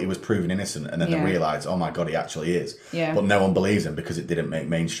like, he was proven innocent. And then they realise, oh my God, he actually is. Yeah. But no one believes him because it didn't make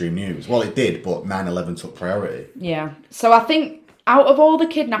mainstream news. Well, it did, but 9/11 took priority. Yeah. So I think out of all the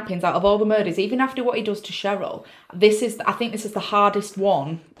kidnappings, out of all the murders, even after what he does to Cheryl, I think this is the hardest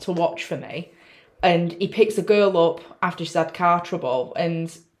one to watch for me. And he picks a girl up after she's had car trouble,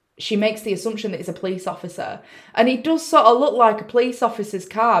 and she makes the assumption that he's a police officer. And he does sort of look like a police officer's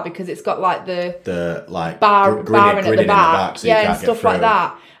car, because it's got like the like barring at the back, so and stuff like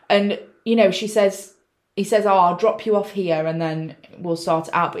that. And you know, he says, oh, I'll drop you off here and then we'll sort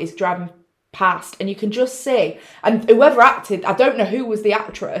it out. But he's driving past, and you can just see, and whoever acted, I don't know who was the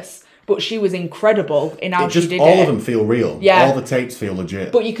actress, but she was incredible in how she did it. All of them feel real. Yeah. All the tapes feel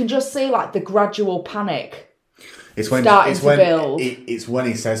legit. But you can just see like the gradual panic. It's when build. It's when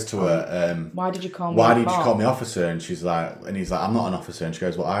he says to her, "Why did you call me? Why did you call me officer?" And she's like, he's like, "I'm not an officer." And she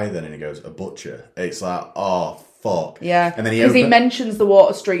goes, "What are you then?" And he goes, "A butcher." It's like, oh fuck. Yeah. And then he mentions the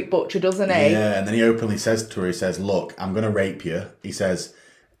Water Street butcher, doesn't he? Yeah. And then he openly says to her, he says, "Look, I'm gonna rape you." He says,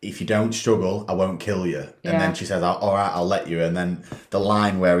 "If you don't struggle, I won't kill you." And then she says, "All right, I'll let you." And then the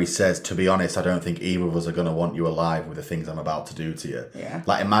line where he says, "To be honest, I don't think either of us are gonna want you alive with the things I'm about to do to you." Yeah.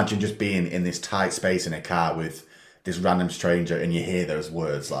 Like imagine just being in this tight space in a car with this random stranger and you hear those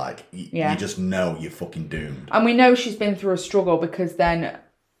words, like you just know you're fucking doomed. And we know she's been through a struggle because then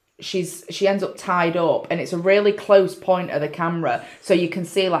she ends up tied up, and it's a really close point of the camera, so you can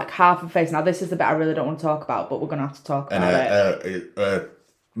see like half her face. Now this is the bit I really don't want to talk about, but we're gonna have to talk about it. Her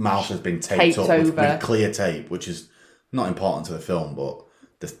mouth has been taped up with clear tape, which is not important to the film, but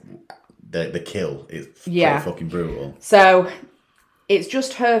the kill is pretty fucking brutal. So it's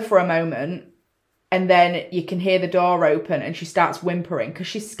just her for a moment. And then you can hear the door open and she starts whimpering because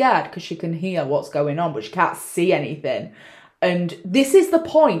she's scared because she can hear what's going on, but she can't see anything. And this is the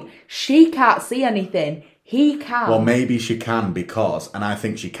point. She can't see anything. He can. Well, maybe she can and I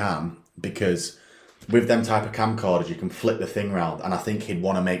think she can, because with them type of camcorders, you can flip the thing round. And I think he'd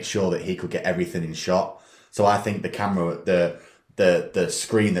want to make sure that he could get everything in shot. So I think the camera, the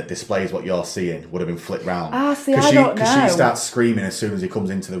screen that displays what you're seeing would have been flipped round. I don't know. Because she starts screaming as soon as he comes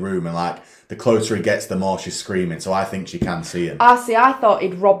into the room, and like the closer he gets, the more she's screaming. So I think she can see him. I thought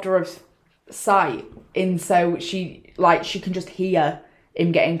he'd robbed her of sight, and so she can just hear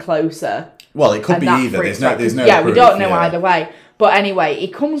him getting closer. Well, it could be either. There's no proof, we don't know yeah. either way. But anyway, he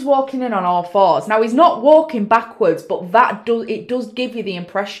comes walking in on all fours. Now, he's not walking backwards, but it does give you the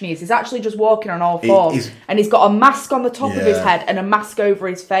impression he's actually just walking on all fours. And he's got a mask on the top of his head and a mask over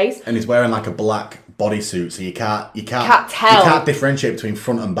his face. And he's wearing like a black bodysuit, so you can't tell. You can't differentiate between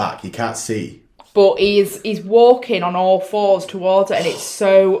front and back. You can't see. But he's walking on all fours towards it, and it's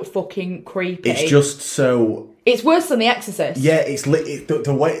so fucking creepy. It's just so... It's worse than The Exorcist. Yeah,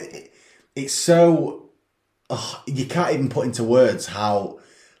 the way... It's so... you can't even put into words how,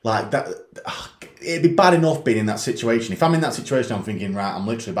 like, that... it'd be bad enough being in that situation. If I'm in that situation, I'm thinking, right, I'm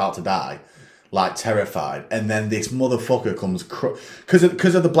literally about to die, like, terrified. And then this motherfucker comes...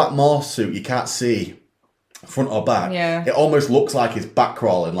 Because of the black morph suit, you can't see front or back. Yeah. It almost looks like he's back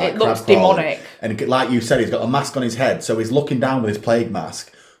crawling, like it looks demonic. And like you said, he's got a mask on his head, so he's looking down with his plague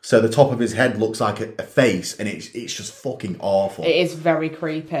mask. So the top of his head looks like a face, and it's just fucking awful. It is very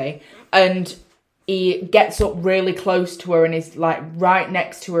creepy. And he gets up really close to her and is like right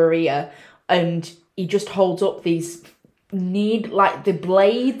next to her ear, and he just holds up these the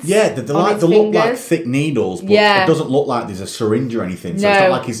blades. Yeah, they look like thick needles, but it doesn't look like there's a syringe or anything. So it's not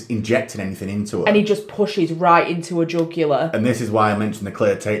like he's injecting anything into her. And he just pushes right into her jugular. And this is why I mentioned the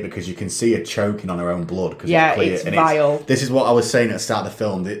clear tape, because you can see her choking on her own blood. Cause yeah, it's clear. it's vile. This is what I was saying at the start of the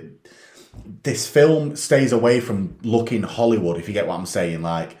film. This film stays away from looking Hollywood, if you get what I'm saying.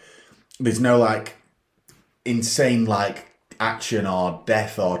 Like, there's no like insane like action or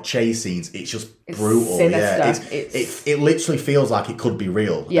death or chase scenes. It's just brutal. Sinister. Yeah, it literally feels like it could be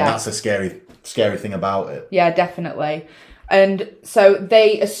real. Yeah, and that's the scary thing about it. Yeah, definitely. And so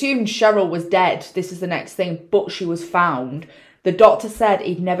they assumed Cheryl was dead. This is the next thing, but she was found. The doctor said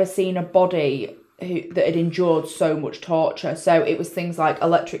he'd never seen a body that had endured so much torture. So it was things like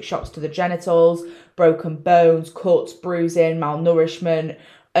electric shocks to the genitals, broken bones, cuts, bruising, malnourishment.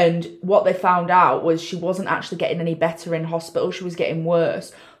 And what they found out was she wasn't actually getting any better in hospital. She was getting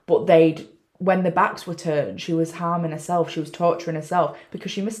worse. But when the backs were turned, she was harming herself. She was torturing herself because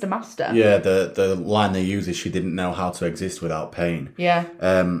she missed a master. Yeah, the line they use is she didn't know how to exist without pain. Yeah.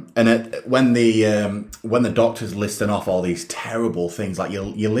 When the doctor's listing off all these terrible things, like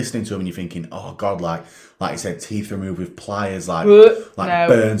you're listening to him and you're thinking, oh God, like you said, teeth removed with pliers,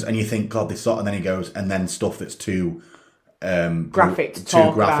 burns, and you think, God, this sort. And then he goes, and then stuff that's too graphic to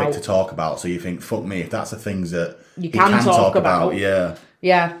talk about. So you think, fuck me, if that's the things that you can talk about.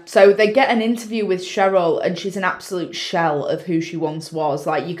 Yeah. So they get an interview with Cheryl, and she's an absolute shell of who she once was.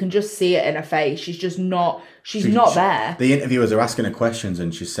 Like, you can just see it in her face. She's just not. She's not there. The interviewers are asking her questions,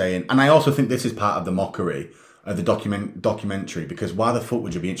 and she's saying, and I also think this is part of the mockery of the documentary, because why the fuck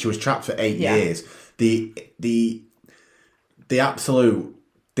would you be? She was trapped for 8 years. The absolute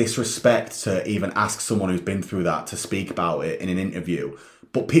disrespect to even ask someone who's been through that to speak about it in an interview.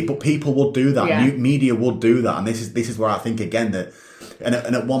 But people would do that. Yeah. Media would do that, and this is where I think again that And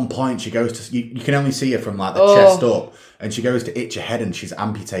at one point, she goes to you can only see her from like the chest up, and she goes to itch her head, and she's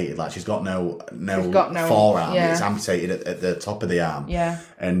amputated. Like she's got no forearm. Yeah. It's amputated at the top of the arm. Yeah.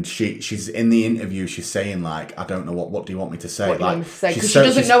 And she's in the interview. She's saying like, I don't know what do you want me to say? What do you like want me to say? 'Cause she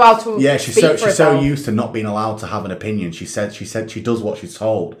doesn't know how to. Yeah, she's so used to not being allowed to have an opinion. She said she does what she's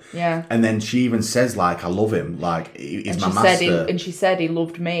told. Yeah. And then she even says like, I love him. Like he's my master. And she said he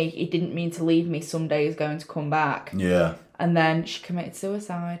loved me. He didn't mean to leave me. Someday he's going to come back. Yeah. And then she committed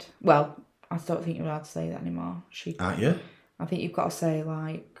suicide. Well, I don't think you're allowed to say that anymore. Aren't you? I think you've got to say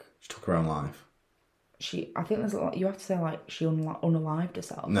like. She took her own life. I think there's a lot. You have to say like she unalived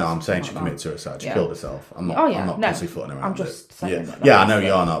herself. No, I'm saying she committed suicide. She killed herself. I'm not. I'm not pussyfooting around. I'm just saying that. Yeah, I know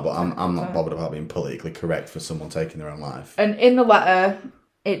you're not, but I'm not bothered about being politically correct for someone taking their own life. And in the letter,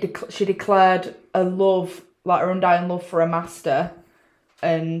 she declared a love, like her undying love for a master,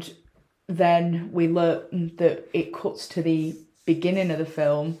 and then we learned that it cuts to the beginning of the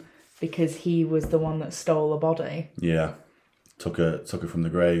film because he was the one that stole a body. Yeah, took her from the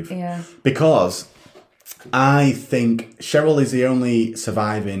grave. Yeah, because I think Cheryl is the only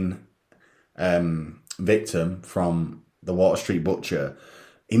surviving victim from the Water Street Butcher.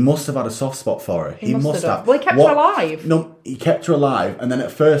 He must have had a soft spot for her. He must have. Well, he kept her alive. No, he kept her alive. And then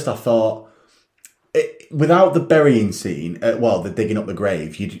at first I thought, without the burying scene, the digging up the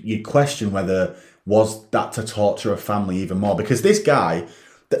grave, you'd question whether was that to torture a family even more. Because this guy,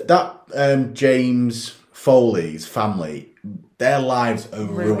 that James Foley's family, their lives are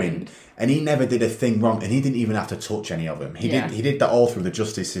ruined. And he never did a thing wrong, and he didn't even have to touch any of them. He did that all through the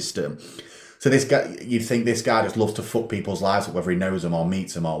justice system. So this guy, you'd think this guy just loves to fuck people's lives up, whether he knows them or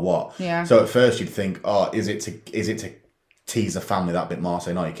meets them or what. Yeah. So at first you'd think, is it to tease the family that bit more,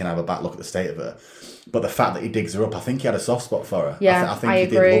 saying, you can have a back look at the state of her. But the fact that he digs her up, I think he had a soft spot for her. Yeah, I think he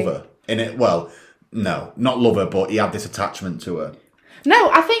agree. did love her. No, not love her, but he had this attachment to her.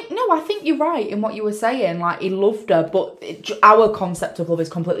 No, I think you're right in what you were saying. Like, he loved her, but our concept of love is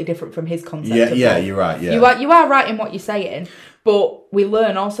completely different from his concept of love. Yeah, you're right, yeah. You are right in what you're saying, but we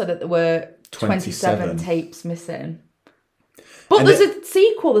learn also that there were 27 tapes missing. But there's a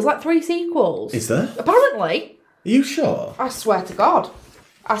sequel. There's like 3 sequels. Is there? Apparently. Are you sure? I swear to God.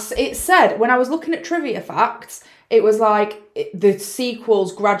 It said, when I was looking at trivia facts, it was like the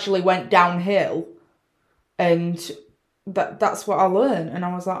sequels gradually went downhill, and that's what I learned, and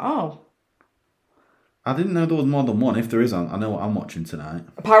I was like, oh. I didn't know there was more than one. If there is, I know what I'm watching tonight.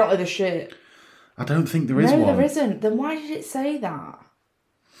 Apparently there's shit. I don't think there is one. No, there isn't. Then why did it say that?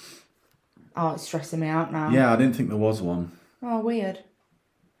 Oh, it's stressing me out now. Yeah, I didn't think there was one. Oh, weird.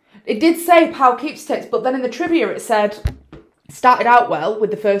 It did say Pal keeps tapes, but then in the trivia it said started out well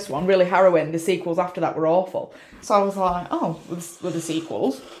with the first one, really harrowing. The sequels after that were awful. So I was like, oh, with the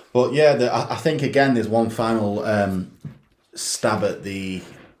sequels. But yeah, I think again there's one final stab at the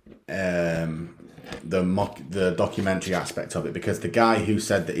documentary aspect of it, because the guy who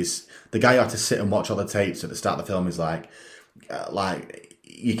said that the guy who had to sit and watch all the tapes at the start of the film is like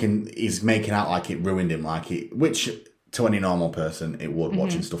he's making out like it ruined him, which to any normal person it would,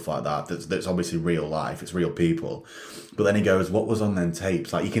 watching stuff like that. That's obviously real life. It's real people. But then he goes, what was on them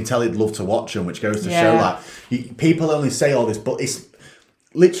tapes? Like, you can tell he'd love to watch them, which goes to show like people only say all this, but it's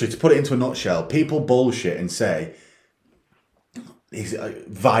literally, to put it into a nutshell, people bullshit and say he's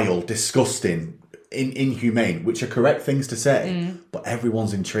vile, disgusting, inhumane, which are correct things to say, but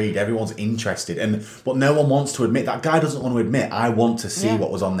everyone's intrigued, everyone's interested, but no one wants to admit. That guy doesn't want to admit, I want to see what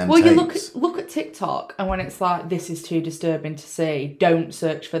was on them tapes. You look at TikTok, and when it's like, this is too disturbing to see, don't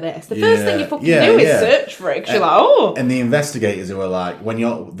search for this. The first thing you fucking do is search for it, because you're like, oh. And the investigators who are like, when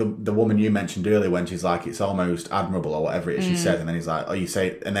you're the woman you mentioned earlier, when she's like, it's almost admirable or whatever it is she said, and then he's like, oh, you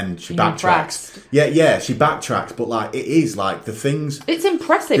say, and then she backtracks. Yeah, she backtracks, but like, it is like the things. It's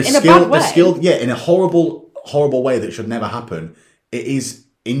impressive in a bad way. The skill, in a horrible way that should never happen. It is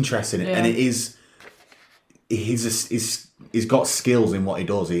interesting, and it is. He's got skills in what he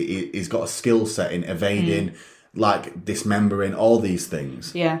does. He's got a skill set in evading, like dismembering, all these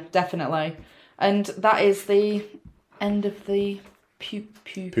things. Yeah, definitely. And that is the end of the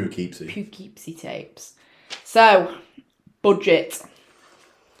Poughkeepsie tapes. So, budget.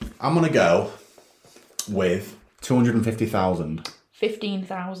 I'm gonna go with 250,000.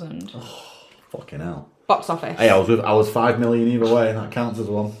 15,000. Oh, fucking hell. Box office. Hey, I was 5 million either way. That counts as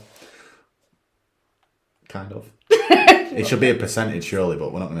one. Kind of. It should be a percentage, surely,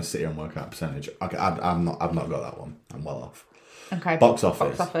 but we're not going to sit here and work out a percentage. I've not got that one. I'm well off. Okay. Box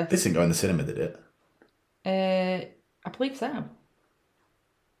office. This didn't go in the cinema, did it? I believe so.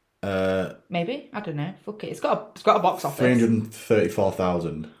 Maybe, I don't know. Fuck it. It's got a box office.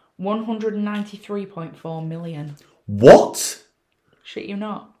 334,000. 193.4 million. What? Shit you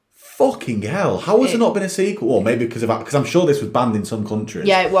not. Fucking hell! How has there not been a sequel? Or maybe because I'm sure this was banned in some countries.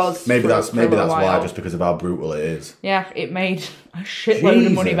 Yeah, it was. Maybe that's why, just because of how brutal it is. Yeah, it made a shitload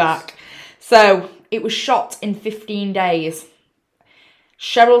of money back. So it was shot in 15 days.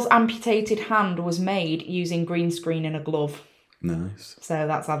 Cheryl's amputated hand was made using green screen and a glove. Nice. So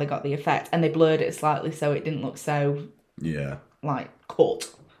that's how they got the effect, and they blurred it slightly so it didn't look so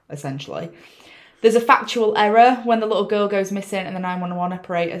cut, essentially. There's a factual error when the little girl goes missing and the 911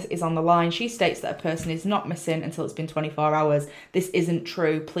 operator is on the line. She states that a person is not missing until it's been 24 hours. This isn't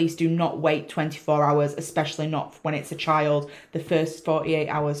true. Please do not wait 24 hours, especially not when it's a child. The first 48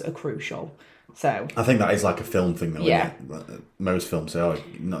 hours are crucial. So I think that is like a film thing, though. Yeah. Isn't it? Most films say,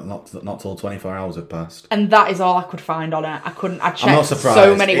 not till 24 hours have passed. And that is all I could find on it. I checked I'm not surprised.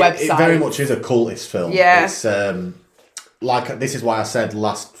 So many websites. It very much is a cultist film. Yeah. It's this is why I said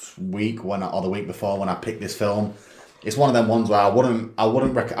last week or the week before when I picked this film, it's one of them ones where I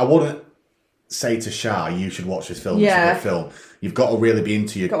wouldn't say to Shah, you should watch this film. Yeah. It's a good film. You've got to really be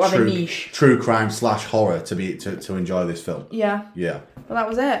into your true crime / horror to enjoy this film. Yeah. Yeah. Well, that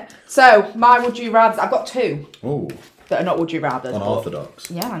was it. So my would you rather? I've got two. Ooh. That are not would you rather. Unorthodox.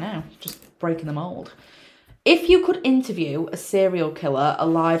 Yeah, I know. Just breaking the mold. If you could interview a serial killer,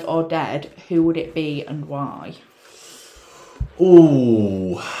 alive or dead, who would it be and why?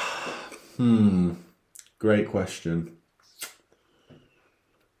 Ooh. Great question.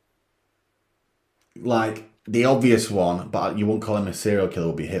 Like, the obvious one, but you wouldn't call him a serial killer,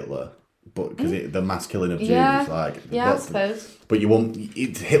 would be Hitler. But because the mass killing of Jews, I suppose. But you won't.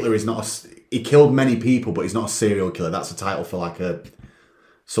 Hitler is not. He killed many people, but he's not a serial killer. That's a title for like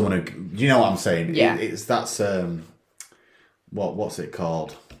someone who. You know what I'm saying? Yeah. What's it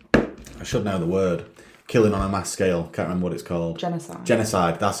called? I should know the word. Killing on a mass scale. Can't remember what it's called. Genocide.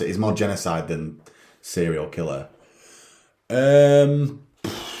 Genocide. That's it. It's more genocide than serial killer.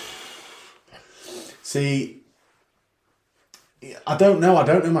 See. I don't know. I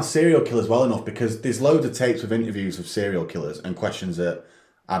don't know my serial killers well enough because there's loads of tapes of interviews of serial killers and questions that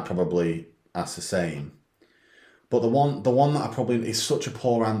I'd probably ask the same. But the one that I probably is such a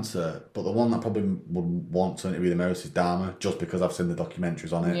poor answer. But the one that I probably would want to interview the most is Dahmer, just because I've seen the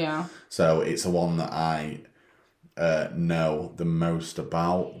documentaries on it. Yeah. So it's the one that I know the most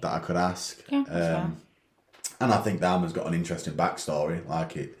about that I could ask. Yeah, that's fair. And I think Dahmer's got an interesting backstory,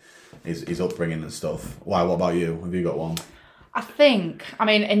 like his upbringing and stuff. Why? What about you? Have you got one?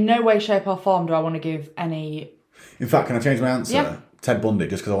 In no way, shape or form do I want to give any... In fact, can I change my answer? Yeah. Ted Bundy,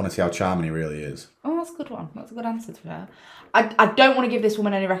 just because I want to see how charming he really is. Oh, that's a good one. That's a good answer to that. I don't want to give this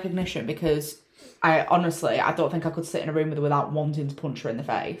woman any recognition because I don't think I could sit in a room with her without wanting to punch her in the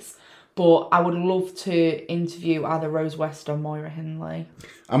face. But I would love to interview either Rose West or Moira Hindley.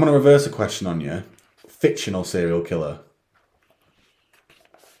 I'm going to reverse a question on you. Fictional serial killer.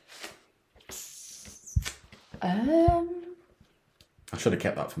 I should have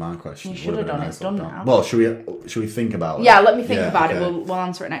kept that for my question. You should have done it. It's done now. Well, should we think about it? Yeah, let me think about it. We'll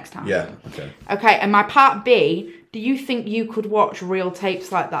answer it next time. Yeah, okay. Okay, and my part B, do you think you could watch real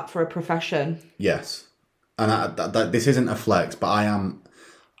tapes like that for a profession? Yes. And this isn't a flex, but I am...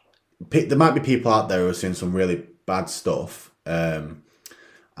 There might be people out there who are seeing some really bad stuff and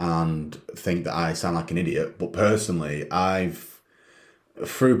think that I sound like an idiot. But personally,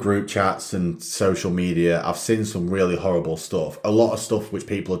 through group chats and social media, I've seen some really horrible stuff. A lot of stuff which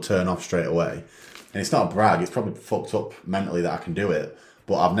people would turn off straight away. And it's not a brag, it's probably fucked up mentally that I can do it.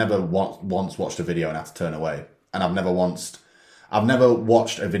 But I've never once watched a video and had to turn away. And I've never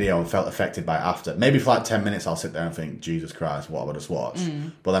watched a video and felt affected by it after. Maybe for like 10 minutes I'll sit there and think, Jesus Christ, what have I just watched?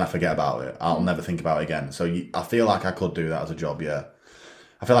 But then I forget about it. I'll never think about it again. So I feel like I could do that as a job, yeah.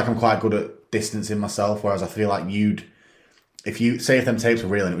 I feel like I'm quite good at distancing myself, whereas I feel like if them tapes were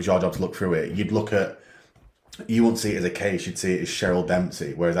real and it was your job to look through it, you wouldn't see it as a case, you'd see it as Cheryl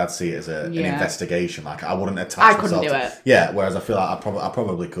Dempsey, whereas I'd see it as an investigation. Like, I wouldn't attach myself. I couldn't do it. Yeah, whereas I feel like I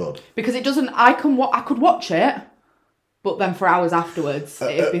probably could. Because it doesn't, I could watch it, but then for hours afterwards,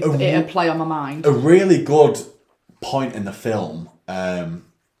 it'd play on my mind. A really good point in the film that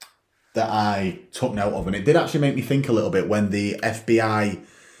I took note of, and it did actually make me think a little bit when the FBI...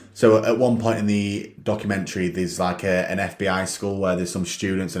 So at one point in the documentary, there's like an FBI school where there's some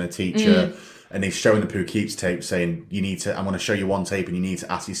students and a teacher, and he's showing the Poughkeepsie tape saying, I'm going to show you one tape and you need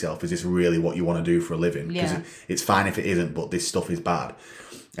to ask yourself, is this really what you want to do for a living? Because it's fine if it isn't, but this stuff is bad.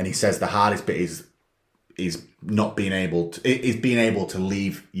 And he says the hardest bit is not being able to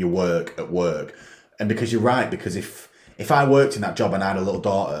leave your work at work. And because you're right, because if I worked in that job and I had a little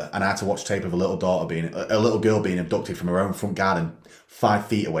daughter and I had to watch tape of a little girl being abducted from her own front garden 5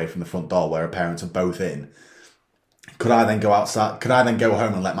 feet away from the front door where her parents are both in, Could I then go outside? Could I then go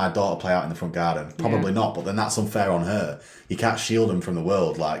home and let my daughter play out in the front garden? Probably not, but then that's unfair on her. You can't shield them from the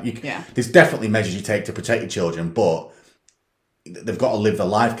world. There's definitely measures you take to protect your children, but they've got to live the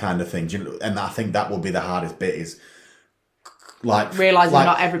life kind of thing. And I think that would be the hardest bit is realising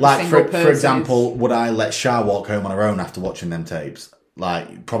not every single person. For example, would I let Shah walk home on her own after watching them tapes?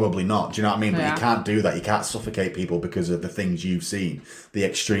 Probably not. Do you know what I mean? But you can't do that. You can't suffocate people because of the things you've seen, the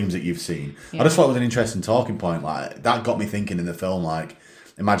extremes that you've seen. I just thought it was an interesting talking point. That got me thinking in the film.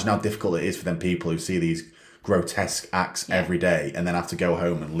 Imagine how difficult it is for them people who see these grotesque acts every day and then have to go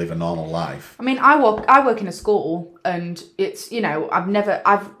home and live a normal life. I mean, I work in a school, and it's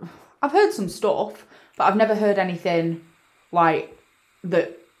I've heard some stuff, but I've never heard anything like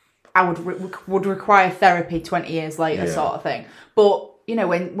that. I would require therapy 20 years later, sort of thing. But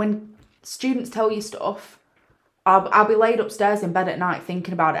when students tell you stuff, I'll be laid upstairs in bed at night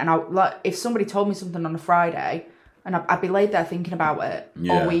thinking about it, and if somebody told me something on a Friday, and I'd be laid there thinking about it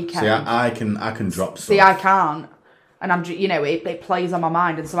all weekend. See, I can drop stuff. See, I can't, and I'm it plays on my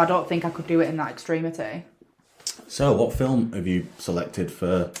mind, and so I don't think I could do it in that extremity. So, what film have you selected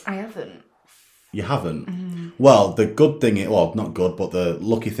for? I haven't. You haven't? Mm-hmm. Well, the good thing, not good, but the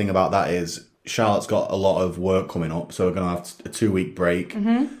lucky thing about that is Charlotte's got a lot of work coming up, so we're going to have a 2-week break.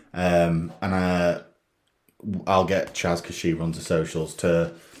 Mm-hmm. And I'll get Chaz, because she runs the socials,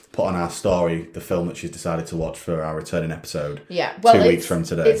 to put on our story the film that she's decided to watch for our returning episode. Yeah, well, 2 weeks from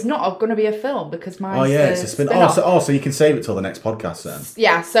today. It's not going to be a film because mine's it's a spin-off. So you can save it till the next podcast then.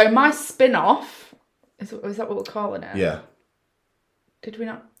 Yeah, so my spin-off, is that what we're calling it? Yeah. Did we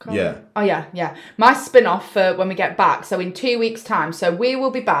not call it? Oh, yeah. My spin-off for when we get back. So in 2 weeks' time. So we will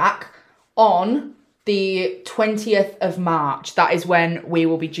be back on the 20th of March. That is when we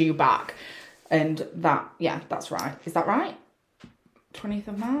will be due back. And that's right. Is that right? 20th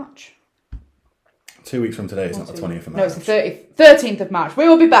of March? 2 weeks from today. It's not the 20th of March. No, it's the 13th of March. We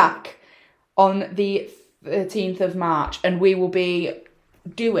will be back on the 13th of March. And we will be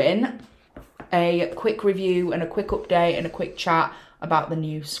doing a quick review and a quick update and a quick chat about the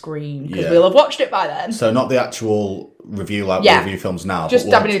new Scream, because we'll have watched it by then. So not the actual review we review films now. Just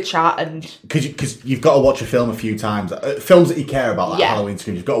having a chat and... Because you've got to watch a film a few times. Films that you care about, like Halloween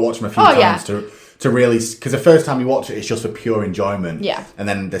Scream, you've got to watch them a few times to really... Because the first time you watch it, it's just for pure enjoyment. Yeah. And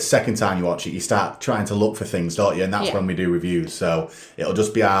then the second time you watch it, you start trying to look for things, don't you? And that's when we do reviews. So it'll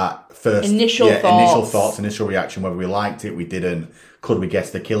just be our first... Initial thoughts, initial reaction, whether we liked it, we didn't. Could we guess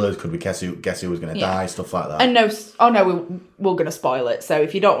the killers? Could we guess who was going to die? Stuff like that. And we're going to spoil it. So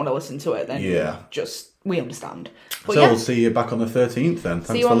if you don't want to listen to it, then we understand. But we'll see you back on the 13th then.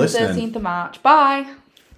 Thanks for listening. See you on the 13th of March. Bye.